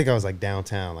I think I was like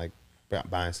downtown, like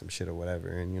buying some shit or whatever.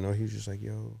 And you know, he was just like,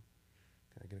 "Yo,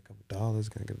 can I get a couple dollars?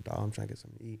 Can I get $1? I'm trying to get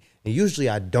something to eat." And usually,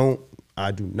 I do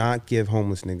not give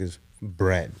homeless niggas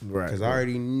bread, because I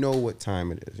already know what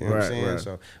time it is. You know what I'm saying?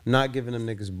 So I'm not giving them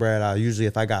niggas bread. I usually,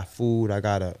 if I got food, I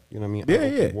gotta, you know what I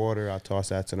mean? Water, I toss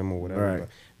that to them or whatever. But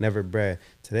never bread.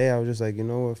 Today I was just like, you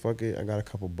know what? Fuck it. I got a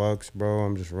couple bucks, bro.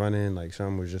 I'm just running. Like,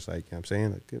 something was just like, you know what I'm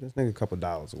saying? Like, give this nigga a couple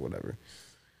dollars or whatever.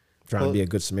 Trying to be a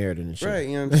good Samaritan and shit. Right,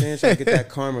 you know what I'm saying? Trying to get that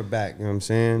karma back. You know what I'm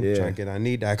saying? I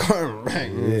need that karma back.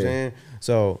 You know what I'm saying?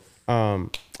 So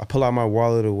I pull out my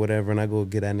wallet or whatever, and I go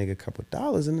get that nigga a couple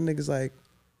dollars, and the nigga's like,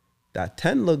 that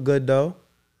 10 look good though.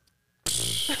 I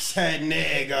said,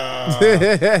 nigga.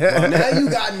 Well, now you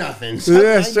got nothing.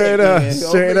 Yeah, straight up. This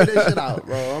shit out,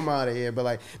 bro. I'm out of here. But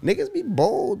like, niggas be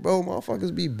bold, bro.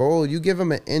 Motherfuckers be bold. You give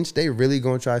them an inch, they really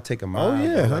gonna try to take a mile. Oh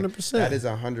yeah, 100%. Like, that is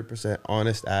 100%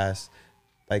 honest ass.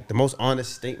 Like, the most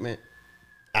honest statement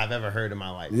I've ever heard in my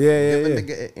life. Give a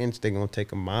nigga an inch, they gonna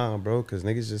take a mile, bro. Because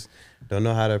niggas just don't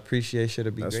know how to appreciate shit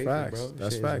or be grateful, bro.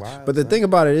 That's facts. Wild, but the thing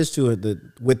about it is too,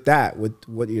 with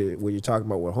what you're talking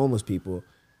about with homeless people,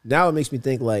 now it makes me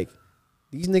think like,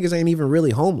 these niggas ain't even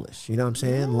really homeless. You know what I'm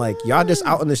saying? Like, y'all just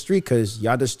out in the street because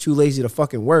y'all just too lazy to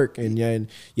fucking work, and then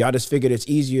y'all just figured it's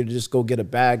easier to just go get a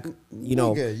bag. You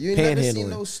know, you never seen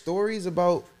those stories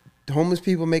about homeless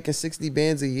people making 60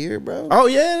 bands a year, bro? Oh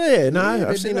yeah. No,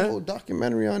 I've seen a whole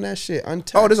documentary on that shit.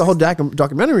 Untaxed. Oh, there's a whole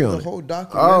documentary on it. A whole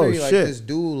documentary. Oh, like, shit. This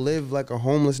dude lived like a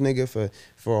homeless nigga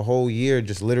for a whole year,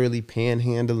 just literally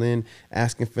panhandling,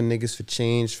 asking for niggas for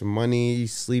change, for money,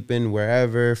 sleeping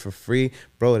wherever for free.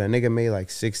 Bro, that nigga made like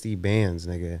 60 bands,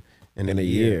 nigga, in a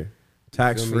year.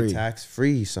 Tax free. Tax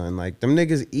free, son. Like, them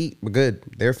niggas eat good.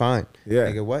 They're fine. Yeah.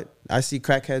 Nigga, what? I see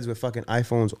crackheads with fucking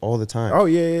iPhones all the time. Oh,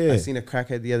 yeah. I seen a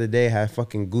crackhead the other day had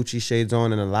fucking Gucci shades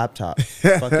on and a laptop.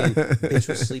 Fucking bitch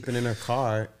was sleeping in her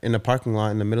car in the parking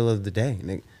lot in the middle of the day,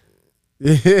 nigga.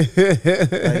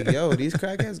 Like, yo, these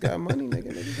crackheads got money,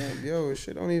 nigga. Yo,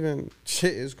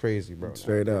 shit is crazy, bro.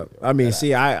 Straight up. I mean,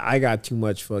 see, I got too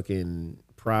much fucking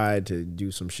pride to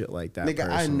do some shit like that. Nigga,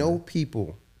 personally. I know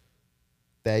people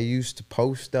that used to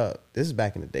post up. This is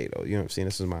back in the day, though. You know what I'm saying?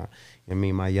 This is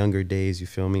my younger days, you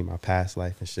feel me? My past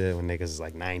life and shit, when niggas is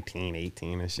like 19,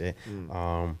 18 and shit.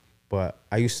 But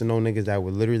I used to know niggas that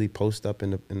would literally post up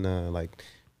in the like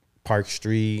Park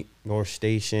Street, North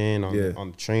Station,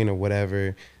 on the train or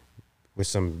whatever, with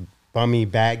some bummy,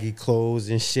 baggy clothes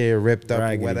and shit, ripped up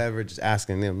or whatever, just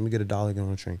asking them, let me get $1, get on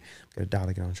the train. Get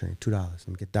 $1, get on the train. $2, let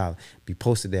me get $1. Be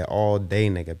posted there all day,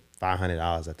 nigga.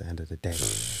 $500 at the end of the day.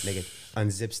 Nigga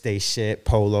unzips they shit,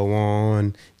 polo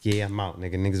on. Yeah, I'm out,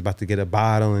 nigga. Niggas about to get a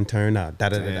bottle and turn up.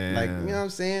 Like, you know what I'm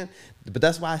saying? But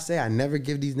that's why I say I never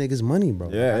give these niggas money,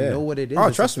 bro. Yeah, I know what it is. Oh,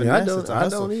 it's trust me, I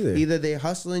don't either. Either they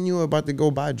hustling you or about to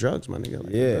go buy drugs, my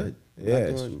nigga.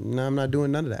 Like, I'm not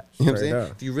doing none of that. You know what I'm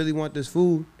saying? If you really want this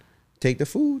food, take the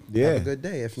food. Have a good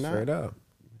day. If not, straight up.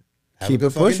 Keep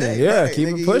it pushing, keep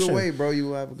it pushing. Either way, bro, you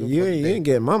will have a good you ain't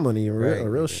getting my money,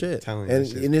 real shit.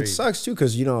 And it sucks too,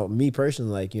 because, you know, me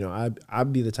personally, like, you know,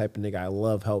 I'd be the type of nigga, I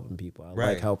love helping people. I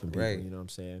like helping people, you know what I'm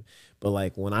saying? But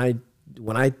like, when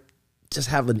I just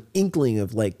have an inkling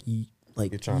of like you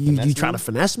trying to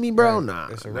finesse me, bro? Nah,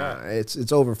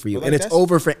 it's over for you, like, and it's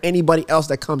over for anybody else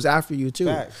that comes after you too.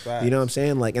 Facts. You know what I'm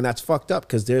saying? Like, and that's fucked up,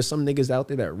 because there's some niggas out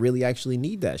there that really actually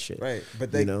need that shit. Right, but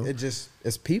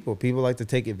it's people. People like to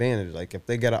take advantage. Like, if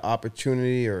they get an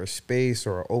opportunity or a space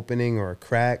or an opening or a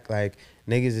crack, like,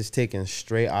 niggas is taking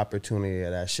straight opportunity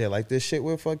of that shit. Like this shit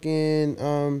with fucking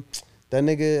that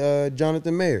nigga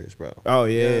Jonathan Mayers, bro. Oh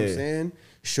yeah, you know what I'm saying?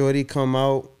 Shorty come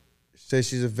out, say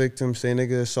she's a victim, say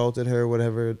nigga assaulted her,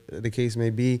 whatever the case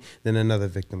may be. Then another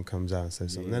victim comes out and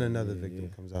says something. Then another victim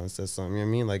comes out and says something. You know what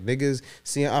I mean? Like, niggas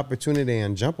see an opportunity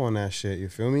and jump on that shit. You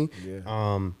feel me?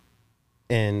 Yeah.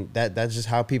 And that's just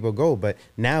how people go. But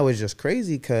now it's just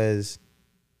crazy because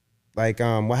Like,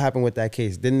 what happened with that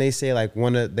case? Didn't they say like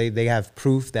they have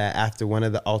proof that after one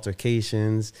of the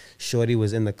altercations, Shorty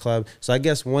was in the club? So I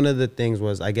guess one of the things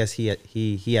was, I guess he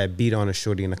had beat on a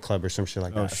Shorty in a club or some shit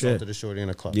like that. Assaulted a Shorty in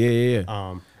a club.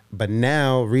 Yeah. But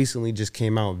now recently just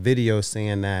came out video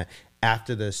saying that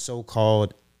after the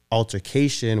so-called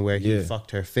altercation where he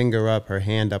fucked her finger up, her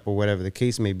hand up, or whatever the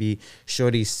case may be,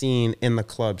 Shorty's seen in the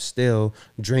club still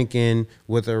drinking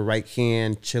with her right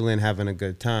hand, chilling, having a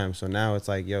good time. So now it's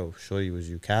like, yo, Shorty, was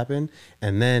you capping?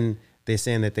 And then they're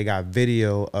saying that they got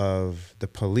video of the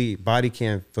police, body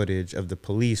cam footage of the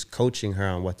police coaching her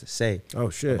on what to say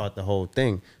about the whole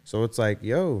thing. So it's like,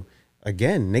 yo,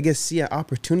 again, niggas see an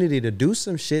opportunity to do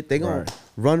some shit, they gonna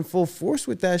run full force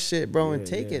with that shit, bro, and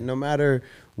take it no matter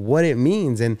what it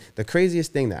means. And the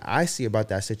craziest thing that I see about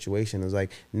that situation is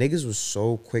like niggas was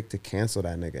so quick to cancel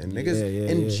that nigga. And niggas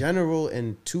in general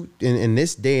in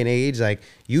this day and age, like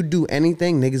you do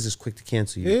anything, niggas is quick to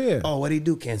cancel you. Yeah. Oh, what he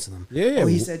do? Cancel him. Yeah. Oh,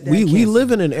 he said that. We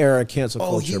live in an era of cancel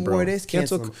culture, he bro. wore this,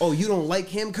 cancel him. Oh, you don't like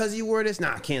him because he wore this?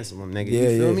 Nah, cancel him, nigga.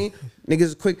 You feel me? Niggas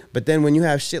is quick. But then when you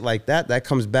have shit like that, that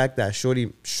comes back that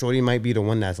Shorty might be the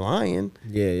one that's lying.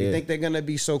 You think they're gonna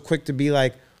be so quick to be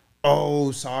like,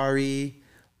 oh, sorry.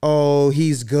 Oh,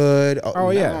 he's good.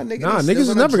 Niggas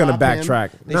is never gonna backtrack.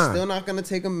 They're still not gonna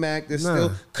take him back. They're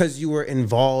still, because you were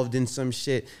involved in some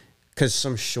shit, because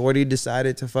some Shorty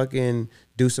decided to fucking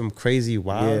do some crazy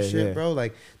wild shit, bro.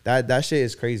 Like that shit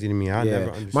is crazy to me. I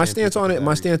never understand.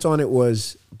 My stance on it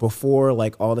was before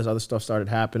like all this other stuff started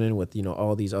happening with, you know,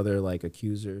 all these other like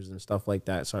accusers and stuff like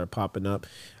that started popping up.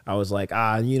 I was like,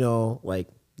 you know, like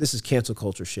this is cancel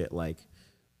culture shit. Like,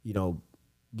 you know,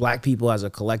 Black people as a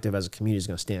collective, as a community, is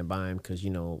going to stand by him because, you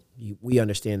know, we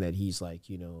understand that he's like,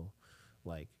 you know,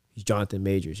 like he's Jonathan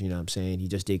Majors, you know what I'm saying? He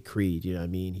just did Creed, you know what I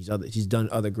mean? He's done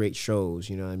other great shows,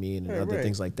 you know what I mean? And other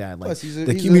things like that. Like plus, he's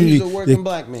a working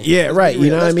black man. Yeah, right. You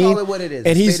know what I mean? Let's call it what it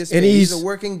is. And he's a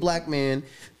working black man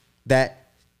that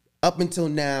up until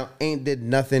now ain't did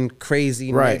nothing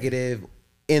crazy, negative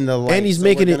in the light. And he's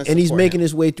making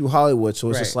his way through Hollywood. So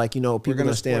it's just like, you know, people are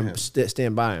going to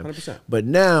stand by him. 100%. But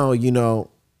now, you know,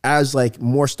 as like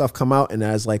more stuff come out and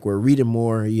as like we're reading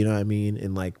more, you know what I mean?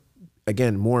 And like,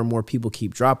 again, more and more people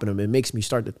keep dropping them. It makes me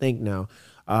start to think now,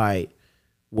 all right,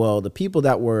 well, the people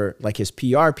that were like his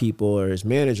PR people or his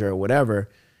manager or whatever,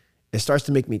 it starts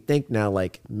to make me think now,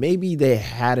 like maybe they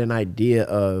had an idea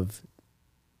of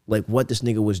like what this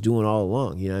nigga was doing all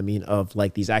along, you know what I mean? Of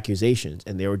like these accusations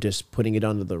and they were just putting it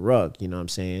under the rug, you know what I'm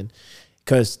saying?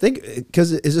 Because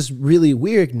it's just really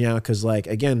weird now because like,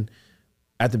 again,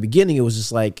 at the beginning, it was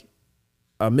just like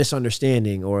a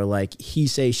misunderstanding or like he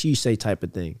say, she say type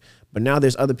of thing. But now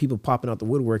there's other people popping out the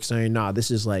woodwork saying, nah,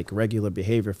 this is like regular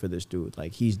behavior for this dude.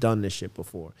 Like he's done this shit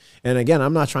before. And again,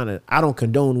 I don't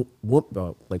condone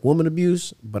like woman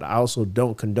abuse, but I also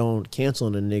don't condone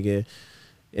canceling a nigga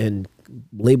and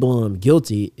labeling him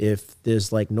guilty if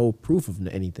there's like no proof of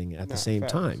anything at the same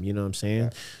time. You know what I'm saying? Yeah.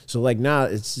 So like now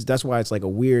that's why it's like a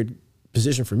weird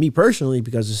position for me personally,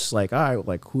 because it's like, all right,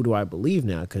 like who do I believe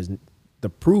now? Because the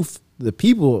proof, the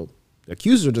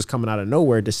accusers are just coming out of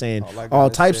nowhere, just saying all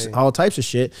types of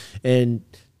shit. And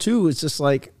two, it's just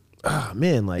like,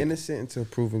 man, like innocent until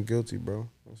proven guilty, bro.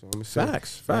 That's what I'm saying.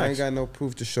 Facts. I ain't got no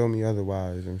proof to show me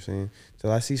otherwise. You know what I'm saying?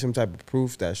 Till I see some type of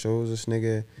proof that shows this nigga.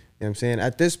 You know what I'm saying?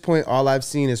 At this point, all I've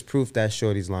seen is proof that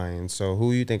Shorty's lying. So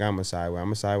who you think I'm gonna side with? I'm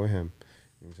gonna side with him.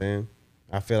 You know what I'm saying?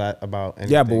 I feel like about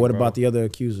anything. Yeah, but what about the other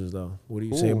accusers though? What do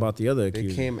you say about the other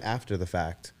accusers? They came after the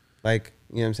fact. Like,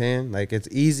 you know what I'm saying? Like it's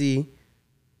easy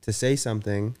to say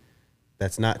something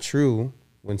that's not true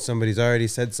when somebody's already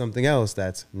said something else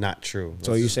that's not true.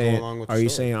 So are you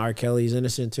saying R. Kelly's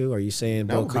innocent too? Are you saying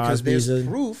Bill Cosby's because there's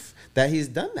proof that he's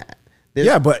done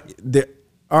that?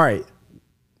 All right.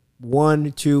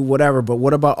 1, 2, whatever. But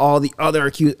what about all the other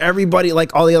accused? Everybody,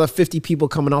 like all the other 50 people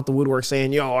coming out the woodwork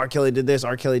saying, yo, R. Kelly did this,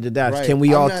 R. Kelly did that. Right.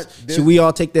 Should we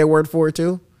all take their word for it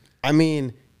too? I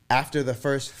mean, after the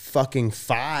first fucking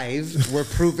 5 were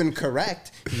proven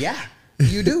correct, yeah,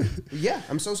 you do. Yeah,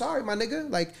 I'm so sorry, my nigga.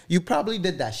 Like, you probably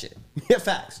did that shit. Yeah,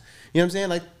 facts. You know what I'm saying?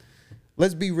 Like,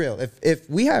 let's be real. If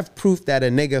we have proof that a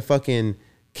nigga fucking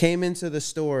came into the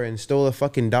store and stole a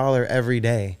fucking $1 every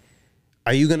day,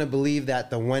 are you gonna believe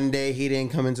that the one day he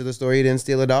didn't come into the store, he didn't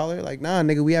steal $1? Like, nah,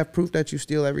 nigga, we have proof that you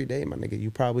steal every day, my nigga. You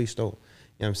probably stole. You know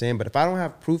what I'm saying? But if I don't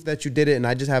have proof that you did it and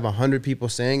I just have 100 people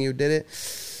saying you did it,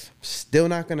 I'm still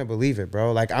not gonna believe it,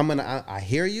 bro. Like, I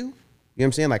hear you. You know what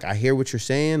I'm saying? Like, I hear what you're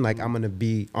saying. Like, I'm gonna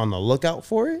be on the lookout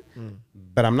for it,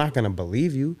 but I'm not gonna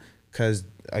believe you. Because,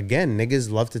 again, niggas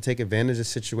love to take advantage of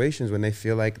situations when they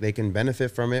feel like they can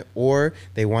benefit from it or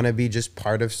they want to be just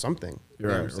part of something. You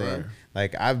know what I'm saying?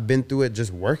 Like, I've been through it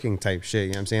just working type shit. You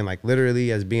know what I'm saying? Like,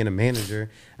 literally, as being a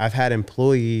manager, I've had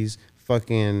employees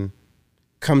fucking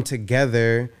come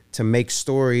together to make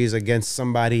stories against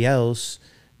somebody else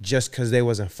just because they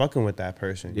wasn't fucking with that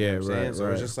person. You know what I'm saying?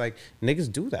 So it's just like,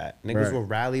 niggas do that. Niggas will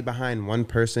rally behind one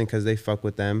person because they fuck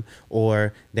with them,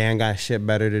 or they ain't got shit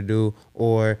better to do,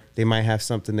 or they might have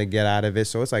something to get out of it.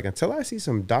 So it's like, until I see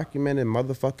some documented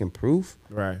motherfucking proof,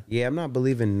 yeah, I'm not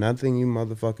believing nothing you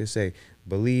motherfuckers say.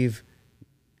 Believe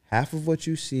half of what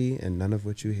you see and none of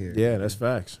what you hear. Yeah, that's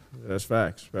facts. That's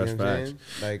facts. That's facts.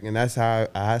 Like, and that's how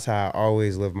I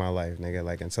always live my life, nigga.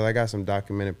 Like, until I got some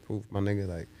documented proof, my nigga,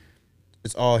 like,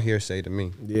 it's all hearsay to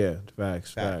me. Yeah,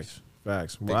 facts.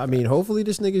 Well, I mean, hopefully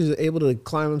this nigga is able to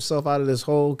climb himself out of this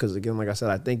hole. Because again, like I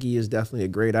said, I think he is definitely a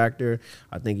great actor.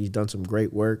 I think he's done some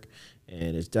great work.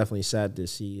 And it's definitely sad to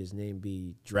see his name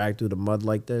be dragged through the mud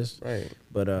like this. Right.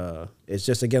 But it's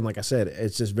just, again, like I said,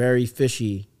 it's just very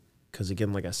fishy. Because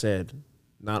again, like I said,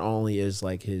 not only is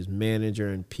like his manager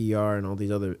and PR and all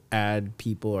these other ad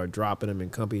people are dropping him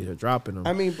and companies are dropping him.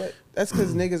 I mean, but that's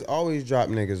because niggas always drop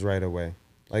niggas right away.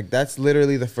 Like, that's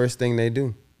literally the first thing they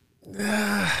do.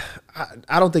 I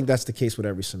don't think that's the case with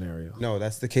every scenario. No,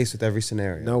 that's the case with every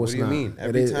scenario. No, it's not. What do you mean?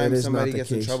 Every time somebody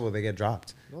gets in trouble, they get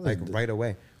dropped. Like, right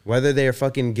away. Whether they're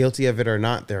fucking guilty of it or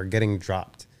not, they're getting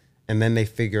dropped. And then they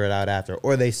figure it out after.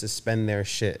 Or they suspend their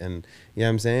shit. And, you know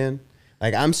what I'm saying?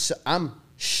 Like, I'm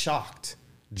shocked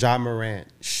Ja Morant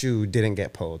shoe didn't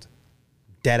get pulled.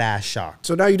 Dead ass shocked.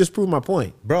 So now you just proved my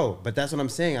point. Bro, but that's what I'm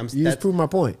saying. You just proved my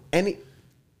point.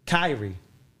 Kyrie.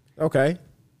 Okay.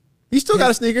 He still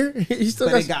got a sneaker.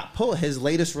 It got pulled. His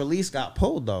latest release got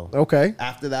pulled, though. Okay.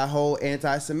 After that whole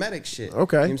anti-Semitic shit.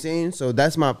 Okay. You know what I'm saying? So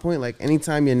that's my point. Like,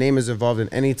 anytime your name is involved in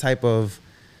any type of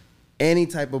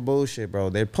bullshit, bro,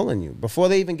 they're pulling you. Before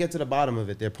they even get to the bottom of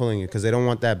it, they're pulling you because they don't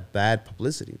want that bad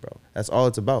publicity, bro. That's all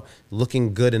it's about.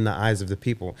 Looking good in the eyes of the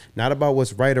people. Not about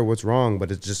what's right or what's wrong,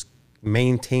 but it's just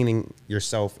maintaining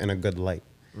yourself in a good light.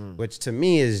 Which to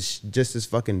me is just as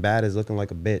fucking bad as looking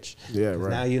like a bitch. Yeah, right.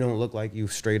 Now you don't look like you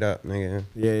straight up, nigga.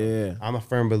 Yeah. I'm a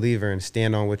firm believer in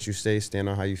stand on what you say, stand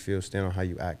on how you feel, stand on how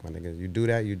you act, my nigga. You do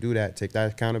that. Take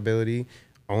that accountability,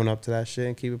 own up to that shit,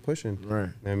 and keep it pushing. Right. You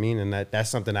know what I mean? And that's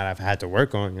something that I've had to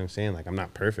work on, you know what I'm saying? Like, I'm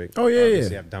not perfect. Oh, yeah,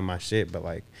 Obviously, I've done my shit, but,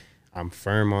 like, I'm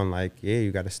firm on, like, yeah,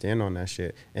 you got to stand on that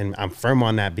shit. And I'm firm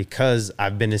on that because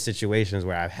I've been in situations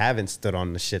where I haven't stood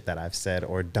on the shit that I've said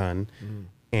or done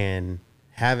and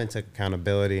haven't took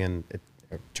accountability, and it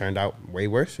turned out way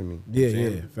worse for me.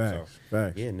 Yeah. Facts.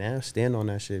 Yeah, now stand on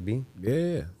that shit, B.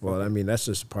 Yeah. Well, I mean, that's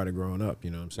just a part of growing up, you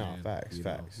know what I'm saying? No, facts.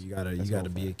 You gotta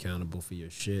be accountable for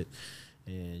your shit.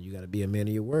 And you gotta be a man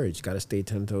of your words. You gotta stay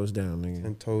 10 toes down, nigga.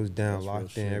 10 toes down,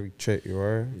 locked in every trick, you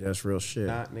are. That's real shit.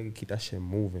 Nah, nigga, keep that shit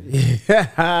moving.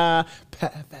 Yeah.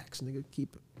 Facts, nigga.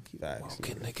 Keep Facts,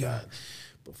 walking, nigga.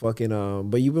 But fucking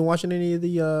but you been watching any of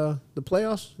the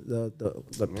playoffs?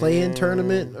 The play-in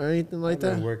tournament or anything like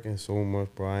that? I've been working so much,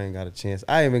 bro. I ain't got a chance.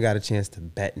 I ain't even got a chance to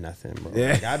bet nothing, bro.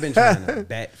 Yeah. Like, I've been trying to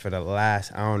bet for the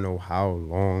last I don't know how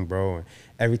long, bro. And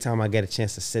every time I get a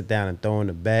chance to sit down and throw in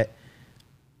a bet,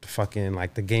 fucking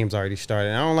like the game's already started.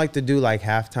 And I don't like to do like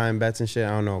halftime bets and shit.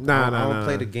 I don't know. I don't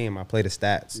play the game. I play the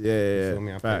stats. Yeah. You feel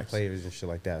me? I play players and shit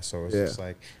like that. So it's just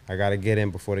like I gotta get in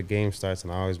before the game starts,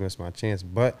 and I always miss my chance.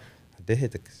 But I did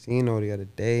hit the casino the other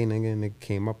day, nigga, and it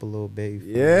came up a little bit.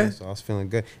 Yeah. So I was feeling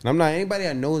good. And I'm not, anybody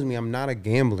that knows me, I'm not a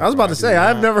gambler. I was about to say,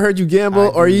 I've never heard you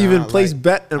gamble or even place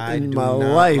bet in my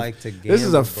life. Like to gamble, this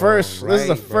is a first. Bro. This is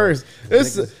a Right, first. bro.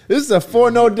 This is a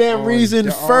for no damn reason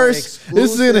first.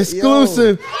 This is an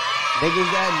exclusive.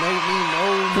 Niggas that know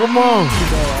me know. Come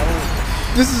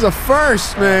on. This is a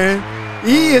first, man.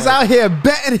 He is out here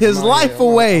betting his life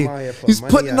away. He's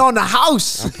putting on the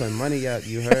house. I'm putting money up.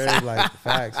 You heard? Like,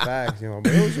 facts, you know.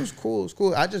 But it was just cool. It's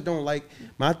cool. I just don't like,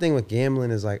 my thing with gambling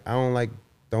is like, I don't like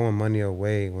throwing money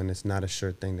away when it's not a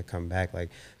sure thing to come back. Like,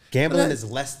 gambling is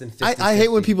less than 50. I hate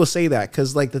when people say that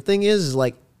because, like, the thing is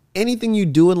like, anything you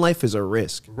do in life is a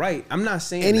risk. Right. I'm not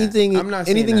saying anything. That. I'm not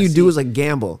saying anything that. you do is a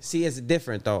gamble. See, it's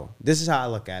different though. This is how I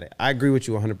look at it. I agree with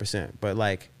you 100%. But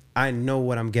like, I know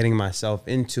what I'm getting myself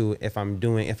into if I'm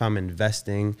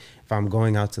investing, if I'm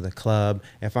going out to the club,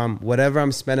 whatever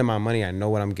I'm spending my money, I know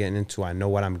what I'm getting into. I know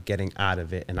what I'm getting out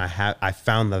of it. And I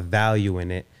found the value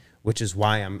in it, which is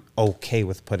why I'm okay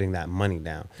with putting that money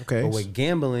down. Okay. But with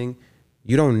gambling,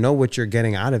 you don't know what you're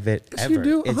getting out of it. Yes, ever. you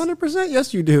do. 100%.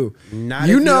 Yes, you do. Not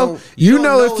you if know. You don't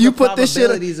know if you put this shit.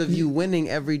 Probabilities of you winning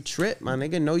every trip, my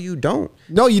nigga. No, you don't.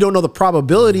 No, you don't know the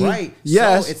probability. Right.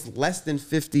 Yes. So it's less than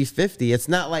 50-50. It's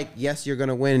not like yes, you're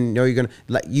gonna win. No, you're gonna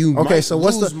like you. Okay. Might So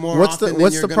what's lose the more what's often the than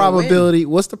what's you're the gonna probability?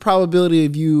 win. What's the probability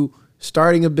of you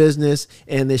starting a business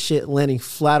and this shit landing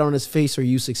flat on its face or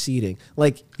you succeeding?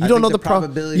 Like you I don't think know the the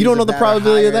probability. probabilities You don't know of the that are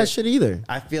probability of higher. that shit either.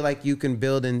 I feel like you can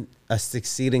build a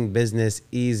succeeding business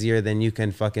easier than you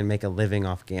can fucking make a living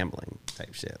off gambling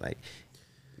type shit.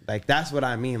 Like that's what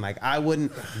I mean. Like I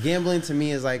wouldn't gambling to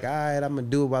me is like, all right, I'm gonna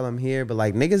do it while I'm here. But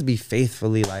like niggas be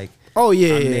faithfully like, Oh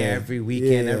yeah, I'm yeah, there every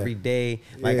weekend, yeah. every day.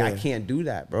 Like I Yeah. can't do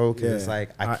that, bro. Cause it's Yeah. like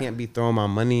I can't be throwing my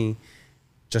money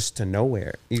just to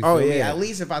nowhere. You Oh, feel me? yeah. At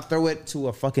least if I throw it to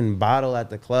a fucking bottle at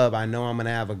the club, I know I'm gonna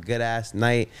have a good ass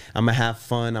night. I'm gonna have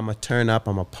fun. I'm gonna turn up.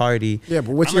 I'm gonna party. Yeah,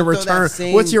 but what's I'm your gonna throw that return?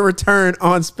 same- What's your return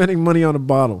on spending money on a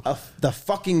bottle? the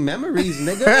fucking memories,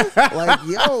 nigga. Like,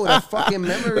 yo, the fucking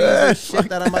memories and shit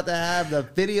that I'm about to have, the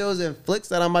videos and flicks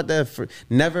that I'm about to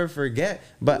never forget.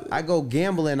 But I go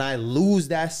gamble and I lose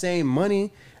that same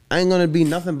money. I ain't gonna be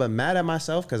nothing but mad at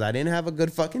myself because I didn't have a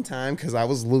good fucking time because I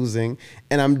was losing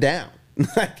and I'm down.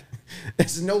 Like,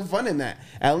 there's no fun in that.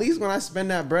 At least when I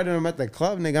spend that bread and I'm at the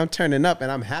club, nigga, I'm turning up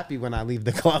and I'm happy when I leave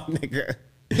the club, nigga.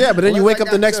 Yeah, but then you Unless wake I up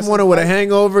the got next just morning with a like-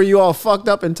 hangover, you all fucked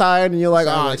up and tired, and you're like,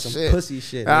 Sound oh like some shit, pussy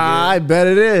shit, nigga. I bet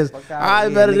it is. Fuck outta I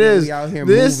here, bet it nigga. is. We out here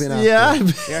This, moving after. yeah, I We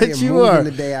out bet here you moving are.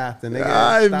 the day after, nigga.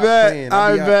 I Stop bet. playing.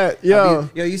 I be up- bet. Yo.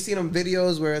 Yo, you see them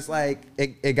videos where it's like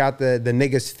it got the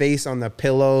nigga's face on the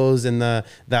pillows and the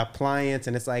appliance,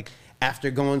 and it's like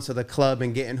after going to the club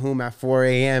and getting home at 4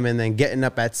 a.m. and then getting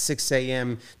up at 6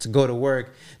 a.m. to go to work.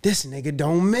 This nigga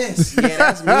don't miss. Yeah,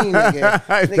 that's me, nigga.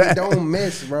 Nigga don't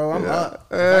miss, bro. I'm up.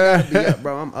 If I gotta be up,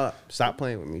 bro, I'm up. Stop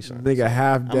playing with me, son. Nigga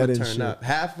half dead I'ma and turn shit. up.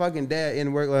 Half fucking dead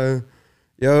in work like,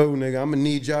 yo, nigga, I'm gonna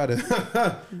need y'all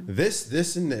to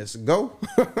this, and this. Go.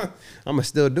 I'ma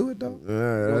still do it though.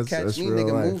 Don't catch that's me, real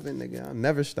nigga, life. moving, nigga. I'll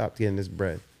never stop getting this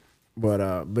bread.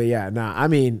 But yeah, nah. I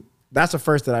mean, that's the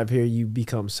first that I've heard you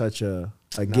become such a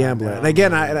gambler. nah, and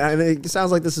again, nah. and it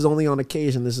sounds like this is only on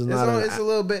occasion. This is not. It's a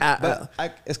little bit, but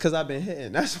it's because I've been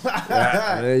hitting. That's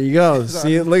why. There you go.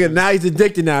 See, look at now he's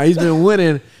addicted. Now he's been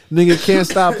winning. Nigga can't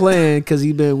stop playing because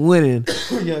he's been winning.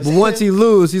 But once he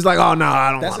lose, he's like, oh no,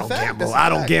 I don't That's a fact. gamble. That's a I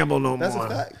don't fact. gamble no That's more. a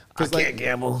fact. I 'Cause, like, can't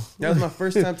gamble. That was my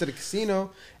first time to the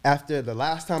casino. After the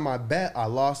last time I bet, I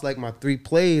lost like my 3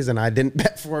 plays and I didn't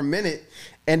bet for a minute.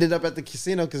 Ended up at the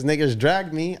casino because niggas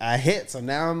dragged me. I hit. So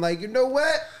now I'm like, you know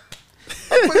what?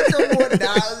 I put a couple more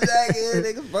dollars back in,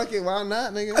 nigga. Fuck it. Why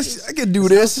not, nigga? I can do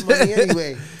It's this. house money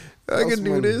anyway. I House can do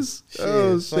money. this.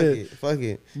 Oh, Fuck shit. it. Fuck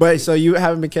it. But so you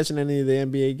haven't been catching any of the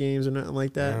NBA games or nothing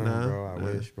like that? Nah, Nah, bro. I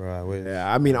wish, bro. I wish.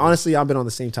 Yeah, I mean, honestly, I've been on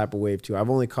the same type of wave too. I've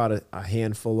only caught a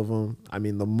handful of them. I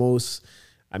mean, the most.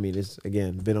 I mean, it's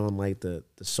again been on like the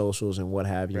socials and what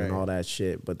have you and Right. all that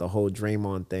shit. But the whole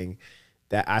Draymond thing,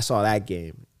 that I saw that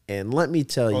game, and let me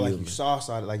tell Oh, you, like you saw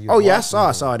it. Like you oh yeah, I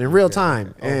watching saw it in real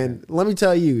time. Okay. And let me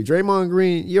tell you, Draymond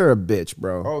Green, you're a bitch,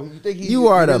 bro. Oh, you think you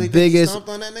are the really think he biggest. stomped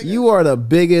on that nigga? You are the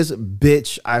biggest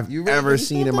bitch I've You really ever think he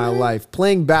seen in stomped my on that? life.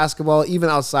 Playing basketball, even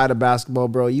outside of basketball,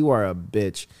 bro, you are a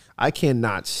bitch. I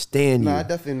cannot stand you. No, I'm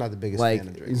definitely not the biggest Like, fan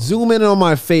of Draymond. zoom in on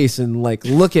my face and like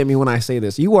look at me when I say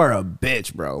this. You are a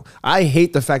bitch, bro. I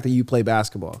hate the fact that you play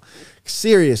basketball.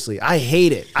 Seriously, I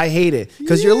hate it. I hate it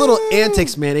because your little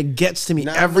antics, man, it gets to me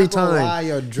Nah, every I'm not gonna time. lie, yo,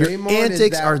 Your Draymond is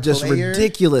antics that are just player.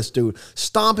 ridiculous, dude.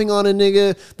 Stomping on a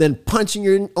nigga, then punching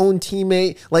your own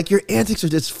teammate. Like your antics are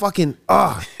just fucking.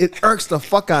 It irks the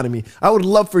fuck out of me. I would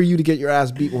love for you to get your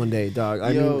ass beat one day, dog.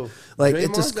 I mean, like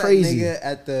it's just Draymond's crazy.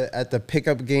 that nigga at the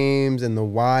pickup games and the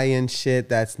Y and shit.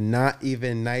 That's not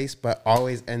even nice, but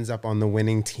always ends up on the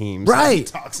winning team. So he Right,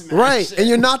 talks mad right, shit. and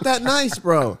you're not that nice,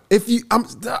 bro. If you,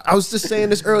 I was just saying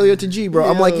this earlier to G, bro.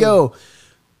 I'm like, yo,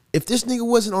 if this nigga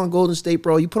wasn't on Golden State,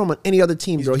 bro, you put him on any other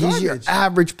team, bro. He's your garbage.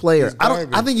 average player. He's I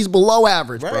garbage. think he's below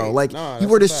average, bro. Right. Like No, you that's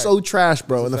were a just fact. so trash,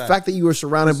 bro. That's And a the fact. fact that you were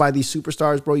surrounded by these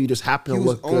superstars, bro, you just happen He to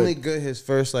was look only good. good his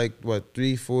first like what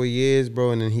 3-4 years,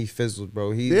 bro, and then he fizzled,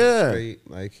 bro. He's Yeah.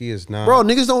 straight like he is not. Bro,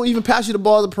 niggas don't even pass you the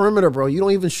ball at the perimeter, bro. You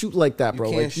don't even shoot like that, you bro.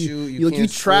 can't Like shoot. you You can't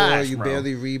trash, score, You bro.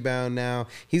 barely rebound now.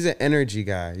 He's an energy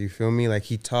guy. You feel me? Like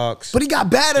he talks. But he got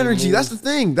bad energy. moves. That's the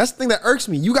thing. That's the thing that irks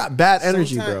me. You got bad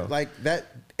energy, Sometimes, bro. Like that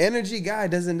energy guy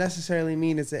doesn't necessarily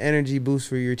mean it's an energy boost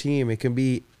for your team. It can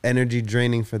be energy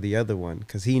draining for the other one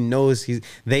because they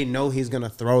know he's gonna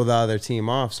throw the other team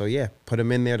off. So yeah, put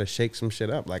him in there to shake some shit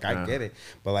up. Like I get it,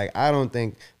 but like I don't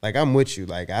think like I'm with you.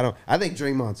 Like I think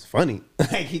Draymond's funny.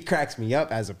 Like he cracks me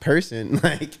up as a person.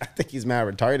 Like I think he's mad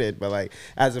retarded, but like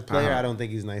as a player, I don't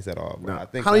think he's nice at all, bro. I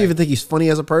don't even think he's funny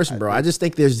as a person, bro. I just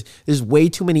think there's way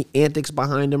too many antics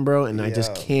behind him, bro, and I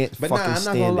just can't fucking stand it. I'm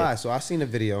not gonna lie. So I seen a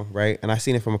video, right, and I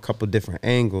seen it from a couple different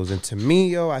angles, and to me,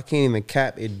 yo, I can't even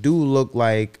cap. It do look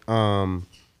like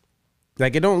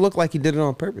it don't look like he did it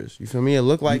on purpose. You feel me? It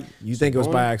looked like you think it was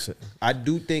by accident. I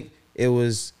do think it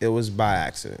was by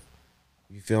accident.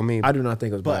 You feel me? I do not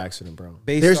think it was by accident, bro.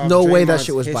 There's no way that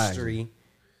shit was by accident. You know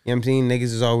what I'm saying? Niggas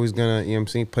is always gonna, you know what I'm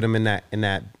saying, put him in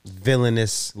that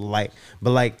villainous light.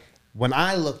 But like when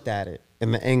I looked at it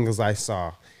in the angles I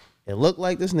saw, it looked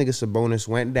like this nigga Sabonis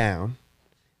went down,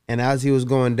 and as he was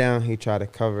going down, he tried to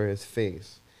cover his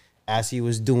face. As he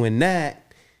was doing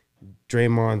that,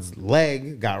 Draymond's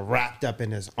leg got wrapped up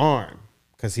in his arm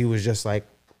because he was just like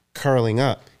curling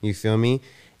up. You feel me?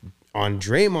 On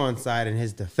Draymond's side, in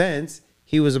his defense,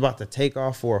 he was about to take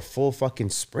off for a full fucking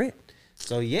sprint.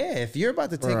 So yeah, if you're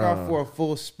about to take off for a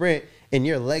full sprint and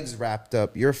your leg's wrapped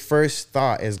up, your first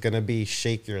thought is gonna be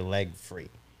shake your leg free.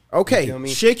 Okay,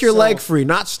 shake your leg free,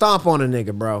 not stomp on a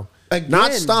nigga, bro. Again,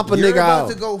 not stomp a nigga out. You're about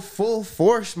to go full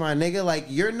force, my nigga. Like,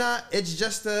 you're not, it's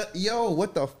just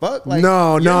what the fuck? Like,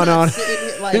 no. Like,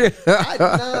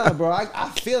 nah, bro. I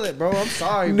feel it, bro. I'm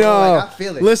sorry, bro. Like, I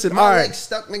feel it. Listen, my all right. leg's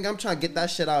stuck, nigga. I'm trying to get that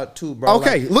shit out, too, bro.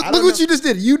 Okay, like, look what you just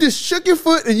did. You just shook your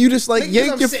foot and you just, like,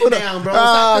 yanked your foot down, bro.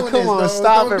 Ah, come on,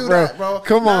 stop it, bro.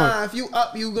 Come on. Nah, if you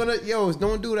up, you gonna,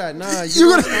 don't do that. Nah, you're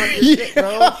gonna start your shit,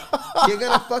 bro. You're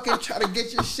gonna fucking try to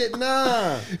get your shit.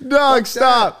 Nah. Dog,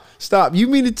 stop. Stop. You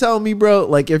mean to tell me, bro,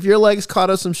 like if your legs caught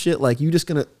up some shit, like you just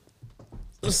gonna,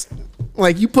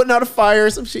 like you putting out a fire or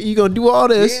some shit, you gonna do all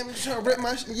this. Yeah, I'm trying to rip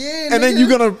my shit. Yeah, and then you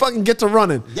gonna fucking get to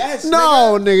running. Yes,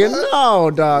 no, nigga. What? No,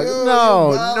 dog. Yo,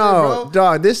 no,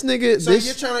 dog. This nigga. So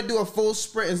you're trying to do a full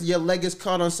sprint and your leg is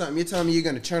caught on something. You're telling me you're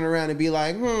gonna turn around and be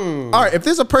like, All right, if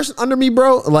there's a person under me,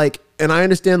 bro, like, and I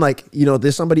understand, like,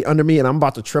 there's somebody under me and I'm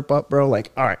about to trip up, bro.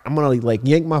 Like, all right, I'm gonna like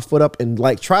yank my foot up and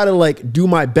like try to like do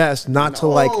my best not to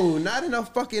like. No, not in a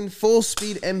fucking full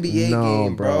speed NBA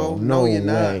game, bro. No, you're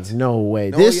way. not. No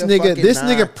way. This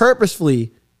nigga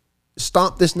purposefully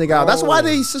stomped this nigga out. That's why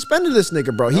they suspended this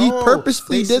nigga, bro. He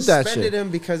purposefully did that shit. They suspended him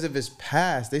because of his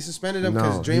past. They suspended him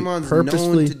because Draymond's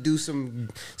known to do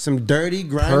some dirty,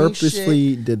 grimy shit.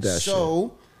 Purposely did that shit.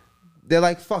 So they're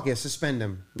like, fuck it, suspend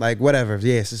him. Like, whatever.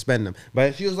 Yeah, suspend him. But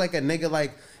if he was like a nigga,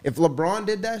 like, if LeBron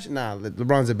did that, nah,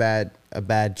 LeBron's a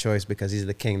bad choice because he's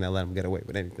the king that let him get away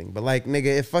with anything. But, like,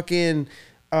 nigga, if fucking,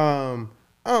 I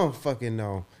don't fucking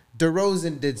know.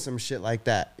 DeRozan did some shit like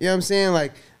that. You know what I'm saying?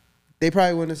 Like, they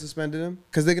probably wouldn't have suspended him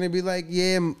because they're going to be like,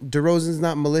 yeah, DeRozan's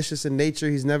not malicious in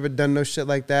nature. He's never done no shit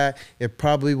like that. It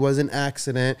probably was an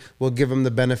accident. We'll give him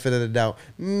the benefit of the doubt.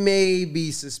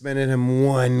 Maybe suspended him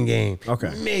one game.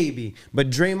 Okay. Maybe. But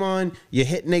Draymond, you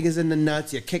hit niggas in the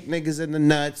nuts. You kick niggas in the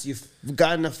nuts. You've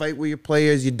gotten a fight with your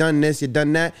players. You done this. You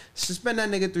done that. Suspend that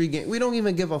nigga 3 games. We don't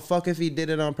even give a fuck if he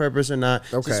did it on purpose or not.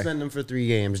 Okay. Suspend him for 3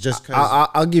 games just because.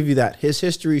 I'll give you that. His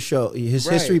history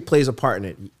history plays a part in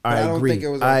it. I agree.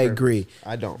 I agree.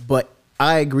 I don't. But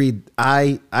I agree.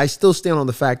 I still stand on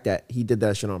the fact that he did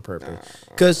that shit on purpose.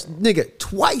 Because, nigga,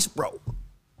 twice, bro.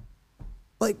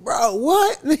 Like, bro,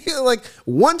 what? Like,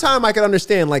 one time I could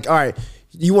understand, like, all right,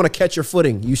 you want to catch your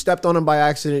footing. You stepped on him by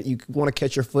accident. You want to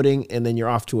catch your footing, and then you're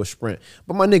off to a sprint.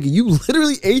 But, my nigga, you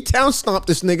literally A-Town stomped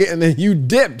this nigga, and then you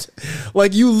dipped.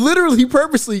 Like, you literally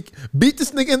purposely beat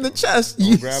this nigga in the chest.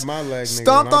 You grab my leg, nigga,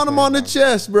 stomped on him on the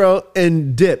chest, bro,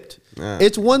 and dipped. Yeah.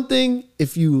 It's one thing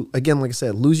if you, again, like I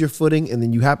said, lose your footing and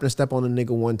then you happen to step on a nigga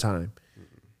one time.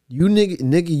 You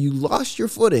nigga, you lost your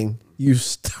footing. You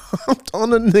stomped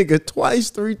on a nigga twice,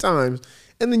 3 times,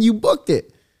 and then you booked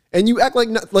it. And you act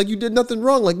like you did nothing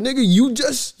wrong. Like, nigga,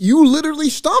 you literally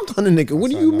stomped on a nigga. What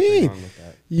do you mean?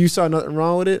 You saw nothing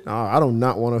wrong with it? Oh, I do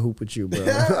not want to hoop with you, bro.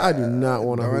 I do not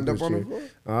want to hoop with you.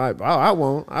 All right, I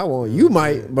won't. You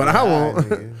might, but I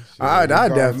won't. I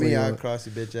definitely I'll cross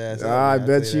your bitch ass. I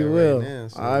bet you will. Right now,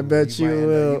 so I bet you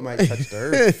will. You might touch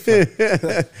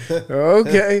the earth.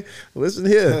 Okay, listen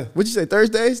here. What'd you say?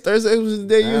 Thursdays? Thursdays was the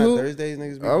day you hoop? Thursdays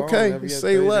niggas be okay,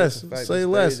 say less. Say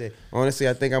less. Honestly,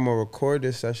 I think I'm gonna record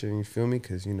this session. You feel me?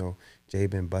 Because Jay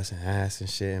been busting ass and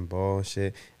shit and ball and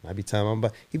shit. And I be telling him,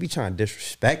 but he be trying to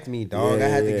disrespect me, dog. Yeah, I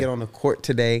had to get on the court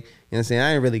today. You know what I'm saying? I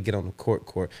didn't really get on the court,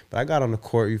 but I got on the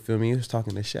court, you feel me? He was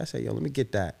talking this shit. I said, yo, let me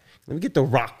get that. let me get the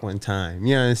rock one time.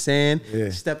 You know what I'm saying? Yeah.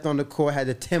 Stepped on the court, had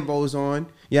the Timbos on.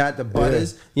 Yeah, had the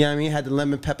butters. You know what I mean? Had the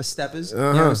lemon pepper steppers. You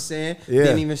know what I'm saying? Yeah.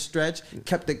 Didn't even stretch.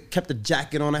 Kept the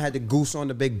jacket on. I had the goose on,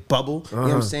 the big bubble. You know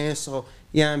what I'm saying? So,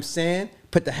 you know what I'm saying?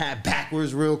 Put the hat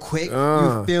backwards real quick.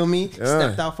 You feel me?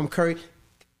 Stepped out from Curry.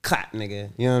 Clap, nigga.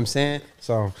 You know what I'm saying?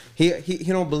 So he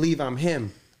don't believe I'm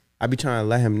him. I be trying to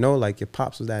let him know, like, your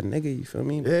pops was that nigga, you feel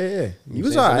me? Yeah. You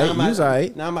was know what I'm all saying? right. You was all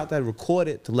right. Now I'm about to record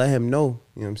it to let him know.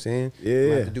 You know what I'm saying? Yeah.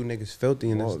 I'm about to do niggas filthy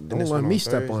in this. Well, in don't this let one me on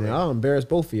step on it. Thursday. I'll embarrass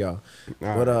both of y'all.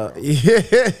 All But right,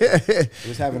 yeah. We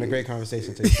was having a great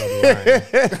conversation till you started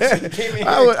lying.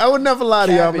 I would never lie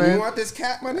to y'all, man. You want this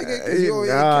cap, my nigga? 'Cause you always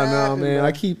capping, man. bro.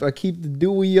 I keep the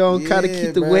dewy on, kind of Yeah,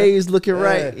 keep the bruh. waves looking Yeah.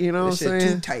 right. You know what I'm This shit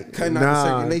saying? too tight, cutting out the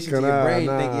circulation to your brain.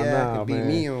 Think could beat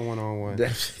me on one-on-one.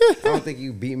 I don't think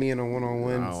you beat me in a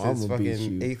one-on-one No, I'ma since beat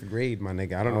fucking you. 8th grade, my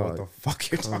nigga. I don't know what the fuck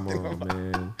you're Come talking on, about.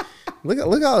 man. Look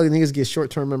how niggas get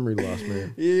short-term memory loss,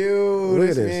 man. Yo, Look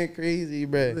this at this. man crazy,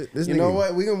 bro. This You know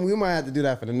nigga- what? We might have to do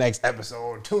that for the next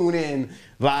episode. Tune in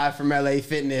live from LA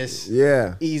Fitness.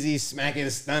 Yeah. Easy smacking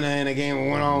stunner in a game of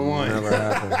one-on-one. Never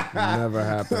happened. Never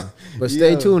happened. But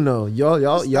stay Yo. tuned though.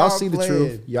 Y'all Stop see the playing.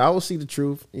 truth. Y'all will see the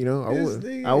truth. You know,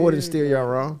 This I wouldn't nigga, steer y'all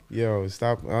wrong. Yo,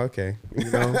 stop. Okay.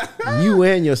 You know, you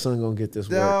and your son gonna get this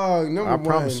work. Dog, number I one,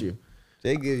 promise you.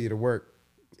 they give you the work.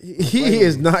 He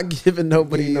is not giving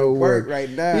nobody Give you no the work right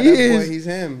now. He That boy, is- he's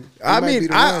him. He I might mean, be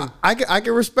the I one. I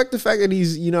can respect the fact that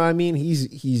he's, you know what I mean,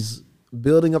 he's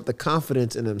building up the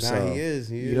confidence in himself. he is.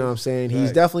 He You know what I'm is. saying? He's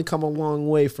Right. definitely come a long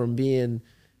way from being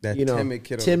That you know, timid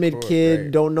kid on the court,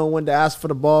 right. don't know when to ask for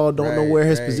the ball, don't know Right, where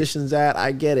his right. position's at.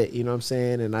 I get it, you know what I'm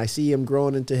saying? And I see him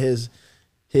growing into his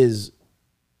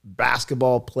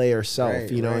basketball player self.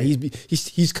 Right, you know, right.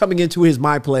 he's coming into his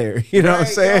my player. You know what I'm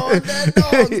Right, saying? yo, that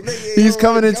dog, nigga, He's yo,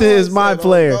 coming into God his my said, oh,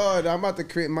 player. God, I'm about to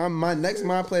create my next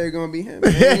my player gonna be him.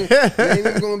 It ain't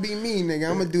even gonna be me, nigga.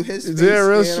 I'm gonna do his face. Yeah,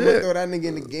 real I'm shit. gonna throw that nigga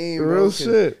in the game, bro. Real 'cause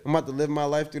shit. I'm about to live my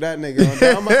life through that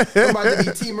nigga. I'm about to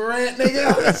be T Morant,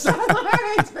 nigga. On the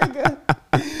sidelines, nigga.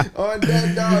 On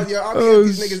that dog, yo, I'm Oh,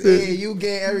 these niggas shit. in. You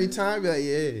get every time, be like,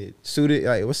 yeah, shoot it.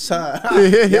 Like, what's up?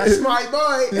 Yeah, smart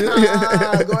boy.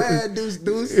 Go ahead, deuce.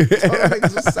 Tell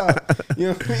niggas what's up. You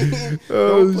know what I mean?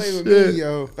 Don't play with me,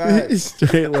 yo. Facts.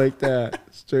 Straight like that.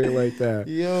 Straight like that.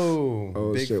 Yo,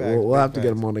 Oh big shit! facts, We'll have big to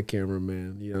get him facts. on the camera,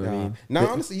 man. You know what I mean? Now,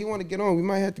 honestly, you want to get on? We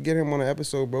might have to get him on an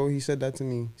episode, bro. He said that to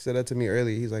me. He said that to me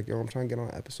earlier. He's like, yo, I'm trying to get on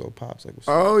an episode. Pops, like, what's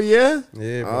up? Oh yeah.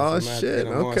 Yeah, bro. Oh So we might have to shit. get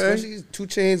him on. Okay. Especially 2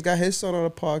 Chainz got his son on the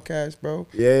podcast, bro.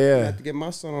 I Yeah. have to get my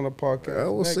son on the podcast.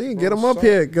 We'll next, see. bro. Get him up So-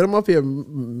 here. Get him up here.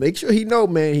 Make sure he know,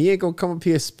 man. He ain't gonna come up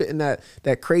here spitting that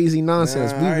crazy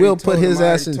nonsense. Nah, I We already will put told him, his I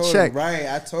ass already in told check. him, right,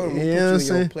 I told him You we'll know what I'm put you in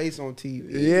saying? your place on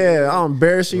TV. Yeah, I'll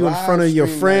embarrass you in Live front of your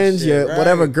stream that friends, shit, your right.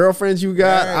 whatever girlfriends you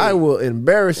got. Right. I will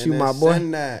embarrass And you, then my boy.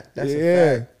 Send that. That's Yeah,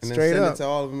 a fact. And straight then send up. it to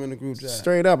all of them in the group chat.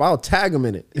 Straight up, I'll tag him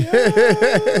in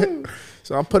it.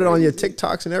 So I'll put it on your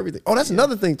TikToks and everything. Oh, that's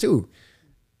another thing too.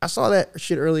 I saw that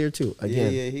shit earlier too.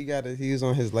 Again, Yeah, he got it. He was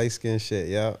on his light skin shit.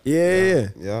 Yeah.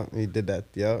 Yeah. He did that.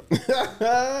 Yeah.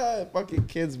 Fucking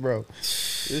kids, bro.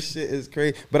 This shit is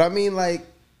crazy. But I mean, like,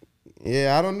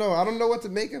 yeah, I don't know. I don't know what to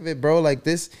make of it, bro. Like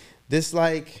this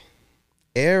like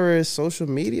era is social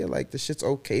media. Like the shit's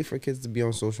okay for kids to be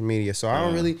on social media. So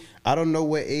I don't know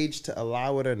what age to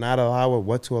allow it or not allow it,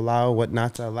 what to allow, what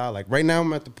not to allow. Like right now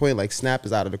I'm at the point like Snap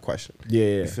is out of the question.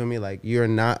 Yeah. You feel me? Like you're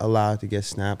not allowed to get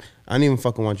Snap. I don't even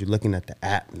fucking want you looking at the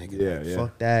app, nigga. Yeah, Like, yeah.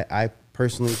 fuck that. I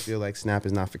personally feel like Snap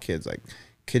is not for kids. Like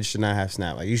kids should not have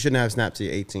Snap. Like you shouldn't have Snap till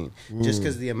you're 18. Just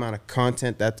because the amount of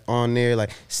content that's on there. Like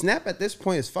Snap at this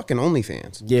point is fucking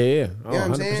OnlyFans. Yeah. Oh, You know what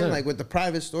I'm saying? 100%. Like with the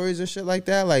private stories and shit like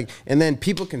that. Like, and then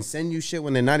people can send you shit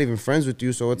when they're not even friends with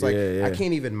you. So it's like, Yeah, yeah. I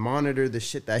can't even monitor the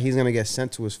shit that he's gonna get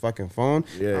sent to his fucking phone.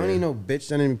 Yeah, I don't yeah. need no bitch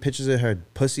sending pictures of her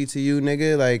pussy to you,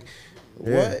 nigga. Like,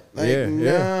 Yeah, what? Like, yeah,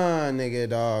 nah, nigga,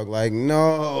 dog. Like,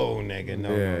 no, nigga, no,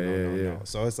 Yeah, no. yeah.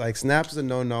 So it's like, Snap's a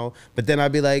no. But then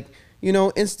I'd be like, you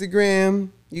know, Instagram,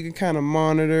 you can kind of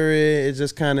monitor it. It's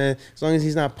just kind of, as long as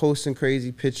he's not posting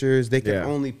crazy pictures, they can Yeah.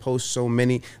 only post so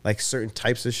many, like certain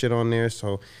types of shit on there.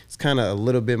 So it's kind of a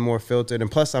little bit more filtered. And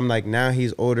plus, I'm like, now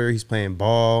he's older, he's playing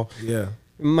ball. Yeah.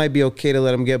 It might be okay to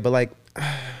let him get, but like,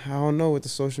 I don't know with the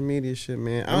social media shit,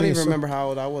 man. I don't mean, even so- remember how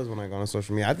old I was when I got on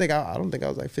social media. I don't think I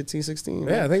was like 15, 16.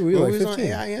 Yeah, I think we were When like was on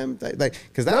 15. AIM, like,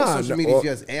 because that Nah, was social no, media. well-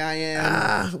 Just AIM,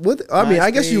 I mean,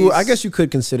 I MySpace. guess you could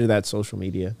consider that social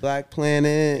media. Black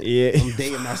Planet. Yeah. I'm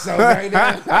dating myself right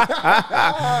now.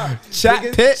 Chat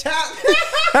Nigga, pit.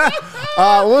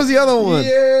 What was the other one?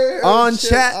 Yeah, On chill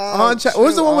chat. out, On chat. What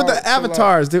was the chill one with out, the chill out.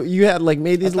 avatars? That you had like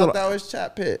made I these thought little. that was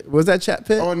Chat Pit. Was that chat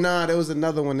pit? Oh, nah, there was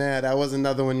another one there. That was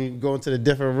another one. You go into the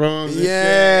different rooms. And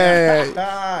Yeah. shit.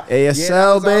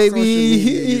 ASL,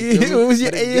 baby. It What was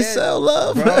your ASL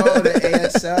love? Bro, the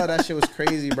ASL, that shit was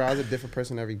crazy, bro. I was a different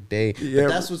person every day. Yeah. But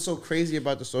that's what's so crazy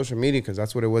about the social media, because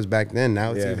that's what it was back then.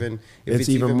 Now it's Yeah. even, It's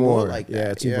even more. like that.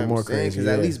 Yeah, it's even more crazy, Because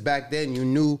at yeah. least back then you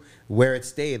knew where it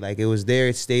stayed. Like it was there,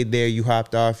 it stayed there. You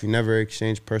hopped off. You never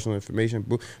exchanged personal information.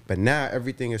 But now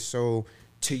everything is so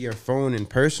to your phone and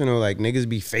personal. Like niggas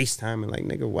be FaceTiming. Like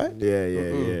nigga, what?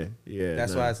 Yeah.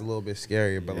 That's why it's a little bit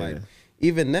scarier. But Yeah. like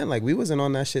even then, like we wasn't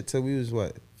on that shit till we was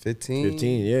what, 15?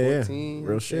 15, yeah. 14,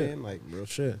 Real shit. Like Real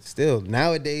shit. still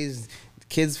nowadays.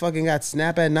 Kids fucking got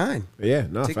Snap at 9. Yeah,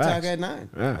 no, TikTok facts. at 9.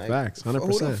 Yeah, Like, facts. Who the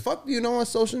 100%. fuck do you know on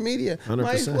social media? 100%.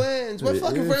 My friends. What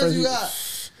fucking friends you got?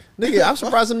 Nigga, I'm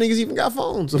surprised some niggas even got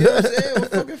phones. You know what I'm saying?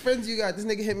 What fucking friends you got? This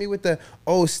nigga hit me with the,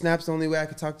 Snap's the only way I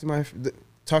could talk to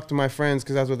my friends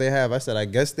because that's what they have. I said, I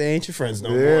guess they ain't your friends no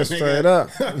more. Yeah, straight up.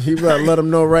 You better let them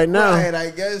know right now. Right, I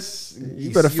guess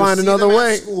You better find see another them at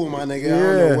way. School, my nigga. I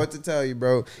don't Yeah. know what to tell you,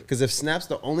 bro. Because if Snap's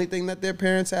the only thing that their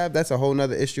parents have, that's a whole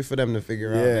nother issue for them to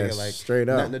figure out. Yeah, Nigga. Like straight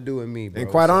up. nothing to do with me, bro. And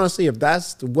quite So honestly, if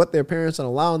that's what their parents are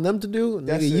allowing them to do,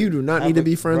 that's nigga, it. you do not Have need to a-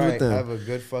 be friends right, with them. Have a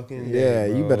good fucking Yeah, day,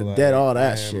 you bro. better dead all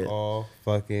that I am shit. all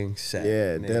fucking set.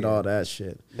 Yeah, nigga. dead all that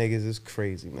shit. Niggas is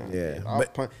crazy now. Yeah,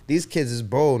 These kids is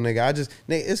bold, nigga.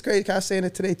 Nigga, it's crazy. I was saying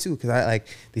it today too, because I like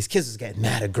these kids is getting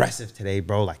mad aggressive today,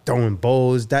 bro. Like throwing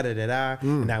bowls, da da da da.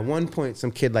 And at one point,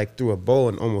 some kid like threw a bowl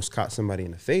and almost caught somebody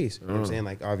in the face. You know what I'm saying?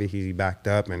 Like obviously he backed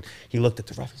up and he looked at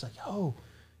the ref. He's like, yo, you know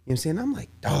what I'm saying? I'm like,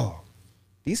 dog.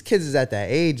 These kids is at that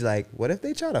age. Like, what if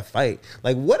they try to fight?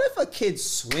 Like, what if a kid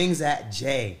swings at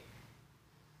Jay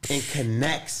and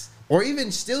connects, or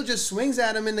even still just swings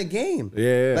at him in the game?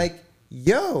 Yeah. Like,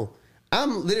 yo,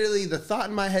 I'm literally, the thought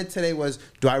in my head today was,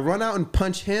 do I run out and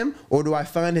punch him, or do I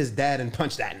find his dad and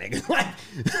punch that nigga? Like,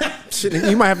 Shit,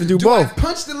 you might have to do do both. I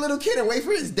punch the little kid and wait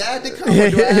for his dad to come, or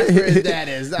do I ask where his dad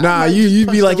is? I Nah, might you'd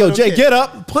just be punch like, the yo, little Jay, kid. get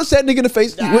up, punch that nigga in the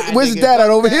face. Nah, Where's his nigga, dad at fuck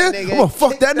over that here? nigga. I'm gonna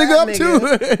fuck Kick that nigga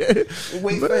up too.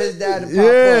 Wait for his dad to pop Yeah,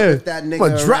 up. If that nigga I'm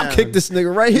gonna drop around. kick this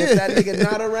nigga right If here. that nigga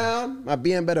not around, my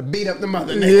BM better beat up the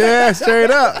mother nigga. Yeah,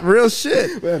 straight up, real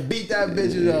shit. Better beat that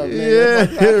bitch up, nigga. Yeah,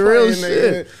 Fuck that real playing,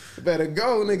 shit. Nigga. Better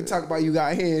go, nigga. Talk about you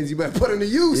got hands. You better put them to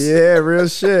use. Yeah, real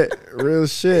shit, real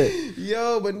shit.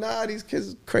 Yo, but nah, these kids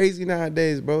is crazy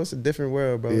nowadays, bro. It's a different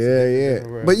world, bro. It's a Yeah.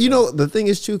 different world, But you bro. know, the thing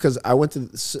is too, because I went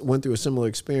through a similar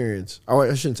experience. Oh,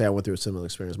 I shouldn't say I went through a similar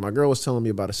experience. My girl was telling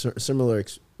me about a similar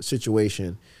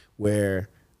situation where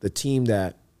the team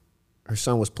that her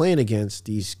son was playing against,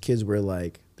 these kids were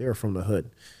like, they were from the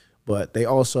hood, but they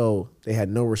had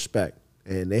no respect,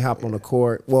 and they hopped on the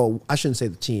court. Well, I shouldn't say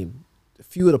the team. A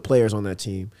few of the players on that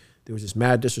team, they were just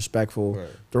mad disrespectful, Right.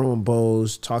 throwing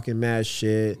bows, talking mad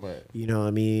shit. Right. You know what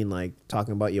I mean? Like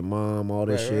talking about your mom, all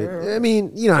this Right, shit. right. I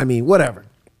mean, you know what I mean? Whatever.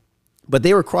 But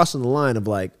they were crossing the line of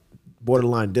like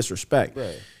borderline disrespect.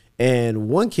 Right. And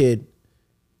one kid,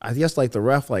 I guess like the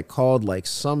ref like called like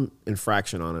some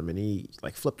infraction on him, and he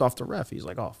like flipped off the ref. He's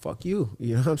like, "Oh, fuck you,"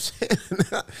 you know what I'm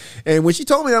saying? And when she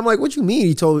told me, I'm like, "What you mean?"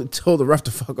 He told the ref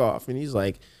to fuck off, and he's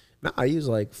like, "Nah," he was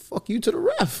like, "Fuck you to the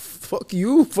ref, fuck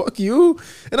you."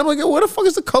 And I'm like, "Yo, where the fuck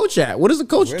is the coach at? What is the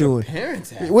coach Where doing? the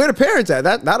parents at? Where the parents at?"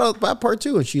 That part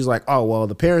too. And she's like, "Oh well,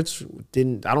 the parents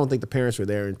didn't. I don't think the parents were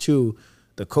there." And two,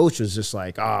 the coach was just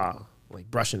like like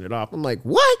brushing it off. I'm like,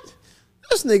 what?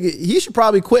 This nigga, he should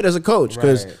probably quit as a coach,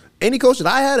 because Right. any coach that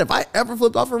I had, if I ever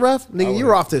flipped off a ref, nigga,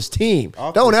 you're off this team.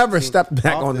 Off Don't this ever team, step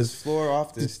back off on this this. floor,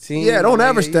 off this team. Yeah, don't nigga,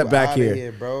 ever step you back outta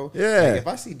here. bro. Yeah. Like, if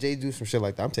I see Jay do some shit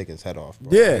like that, I'm taking his head off,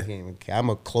 bro. Yeah. I can't even care. I'm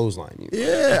a clothesline you.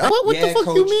 Yeah, what Yeah, the fuck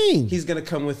coach, you mean? He's gonna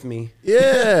come with me.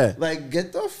 Yeah. Like,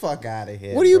 get the fuck out of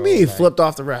here. What do you bro. mean Like, flipped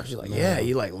off the ref? She's like, yeah,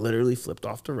 you like literally flipped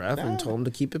off the ref and told him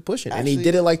to keep it pushing. And he Actually-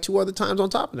 did it like 2 other times on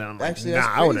top of that. I'm like, Actually, nah, that's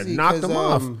I would have crazy, knocked 'cause, him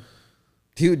off.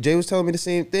 Jay was telling me the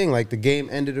same thing. Like the game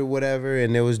ended or whatever,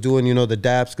 and they was doing, the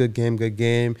daps, good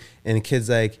game. And the kid's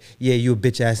like, yeah, you a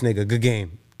bitch ass nigga, good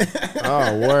game.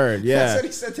 Oh, word, That's yeah. what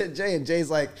he said to Jay, and Jay's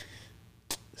like,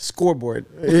 scoreboard.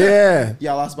 Yeah.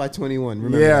 Y'all lost by 21.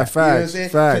 Remember Yeah, that. facts, You know what I'm saying?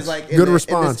 'Cause, facts. like, Good in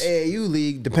response. this AAU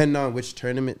league, depending on which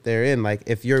tournament they're in, like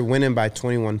if you're winning by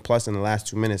 21 plus in the last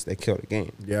 2 minutes, they kill the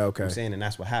game. Yeah, You know okay. what I'm saying, and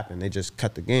that's what happened. They just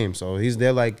cut the game. So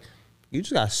they're like, you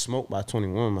just got smoked by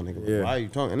 21, my nigga. Yeah. Why are you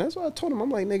talking? And that's what I told him. I'm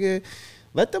like, nigga,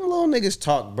 let them little niggas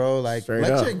talk, bro. Like, Straight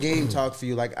let up. your game talk for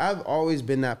you. Like, I've always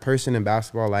been that person in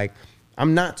basketball. Like,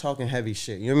 I'm not talking heavy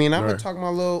shit. You know what I mean? I'm gonna talk my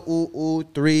little ooh,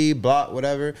 3, block,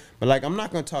 whatever. But like, I'm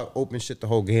not gonna talk open shit the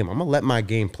whole game. I'm gonna let my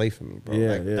game play for me, bro.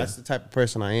 Yeah, like, that's the type of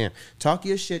person I am. Talk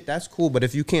your shit, that's cool. But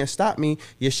if you can't stop me,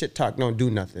 your shit talk don't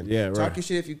do nothing. Yeah, right. Talk your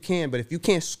shit if you can, but if you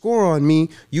can't score on me,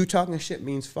 you talking shit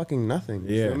means fucking nothing.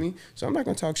 You feel me? So I'm not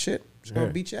gonna talk shit. Just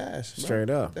gonna beat your ass, bro. Straight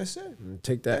up. That's it.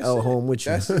 Take that L home with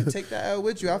you. That's it. Take that L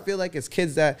with you. I feel like it's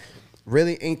kids that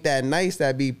really ain't that nice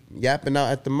that be yapping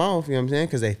out at the mouth, you know what I'm saying?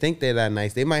 Because they think they're that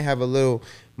nice. They might have a little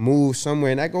move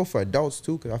somewhere, and that go for adults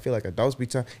too, because I feel like adults be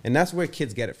talking, and that's where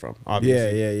kids get it from,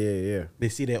 obviously. Yeah. They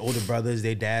see their older brothers,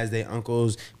 their dads, their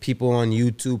uncles, people on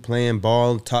YouTube playing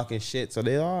ball, talking shit. So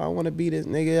they, I want to be this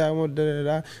nigga, I want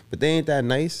da-da-da. But they ain't that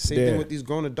nice. Same thing with these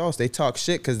grown adults. They talk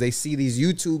shit because they see these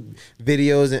YouTube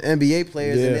videos and NBA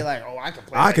players, and they're like, oh, I can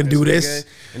play. I can do this.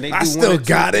 And they do still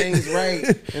got it. things right.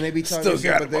 And they be talking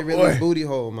shit, but they really booty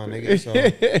hole, my nigga. So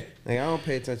like, I don't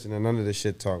pay attention to none of this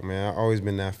shit talk, man. I've always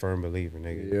been that firm believer,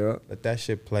 nigga. Yeah. Let that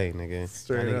shit play, nigga.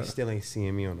 Straight That nigga up. still ain't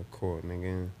seeing me on the court,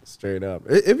 nigga. Straight up.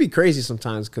 It'd be crazy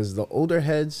sometimes because the older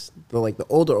heads, the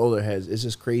older heads, it's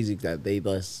just crazy that they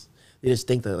just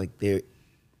think that like they're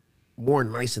more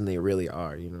nice than they really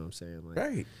are. You know what I'm saying? Like,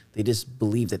 Right. They just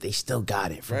believe that they still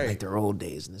got it from Right. like their old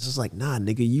days, and it's just like, nah,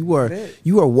 nigga,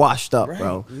 you are washed up, Right.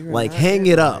 bro. You're Like, not hang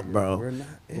it, it up, nigga. bro. We're not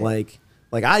it.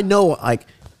 Like I know, like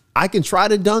I can try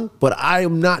to dunk, but I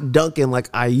am not dunking like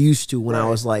I used to when I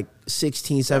was like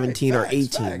 16, 17, or 18,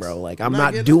 facts. bro. Like, I'm I'm not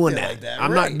not getting doing up there that. like that,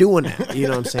 I'm right. not doing that. You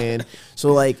know what I'm saying?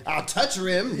 So, like, I'll touch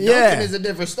rim. Yeah. Dunking is a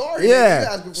different story.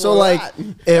 yeah. So, like,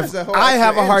 if I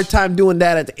have a hard time doing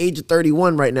that at the age of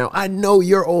 31 right now, I know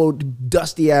your old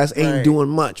dusty ass ain't Right. doing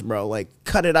much, bro. Like,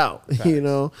 cut it out. You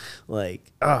know? Like,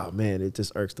 oh, man, it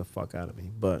just irks the fuck out of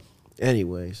me. But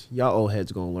anyways, y'all old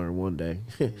heads gonna learn one day.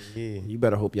 You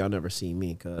better hope y'all never see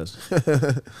me, cuz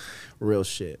real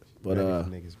shit. But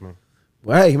niggas, man.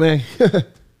 well, hey, man.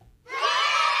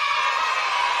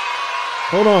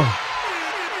 Hold on.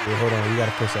 Yeah, hold on. You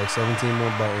gotta push like 17 more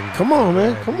buttons. Come on,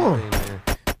 man. Yeah, Come do on. your thing,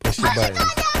 man. Push your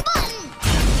buttons.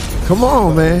 Come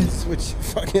on, man. Switch your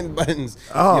fucking buttons.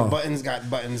 Oh. Your buttons got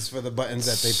buttons for the buttons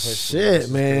that they push. Shit,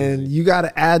 man. You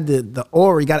gotta add the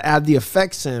aura. You gotta add the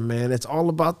effects in, man. It's all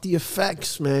about the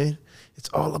effects, man. It's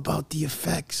all about the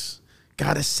effects.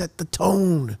 Gotta set the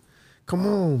tone. Come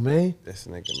on, man. This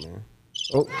nigga, man.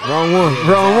 Oh, wrong one.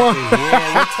 Wrong one.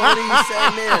 Yeah, what Tony you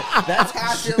saying there? That's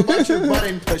how I feel about your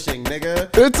button pushing, nigga.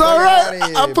 It's all Get right. outta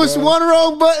here, I pushed bro. one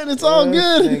wrong button. It's all This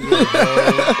good. nigga, bro. The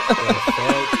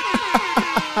fuck?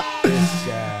 This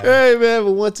guy. Hey, man.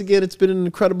 But once again, it's been an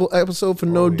incredible episode for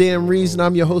no damn reason.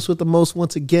 I'm your host with the most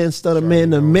once again, Stutter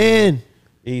Man, the man.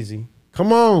 Easy.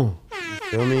 Come on.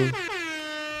 Feel me?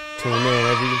 Tune in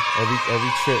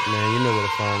every trip, man. You know where to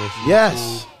find us.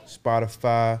 Yes. YouTube,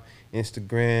 Spotify,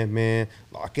 Instagram, man.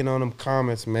 Lock in on them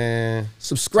comments, man.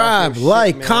 Subscribe, Talk your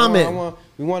like, man. comment.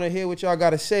 We want to hear what y'all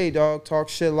got to say, dog. Talk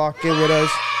shit, lock in with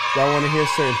us. Y'all want to hear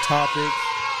certain topics. You know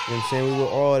what I'm saying? We will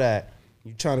all that.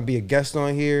 You trying to be a guest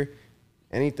on here,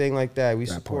 anything like that. We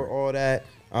support all that.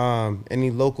 Any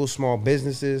local small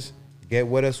businesses, get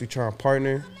with us. We try to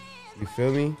partner. You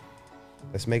feel me?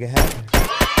 Let's make it happen.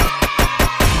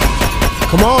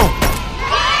 Come on.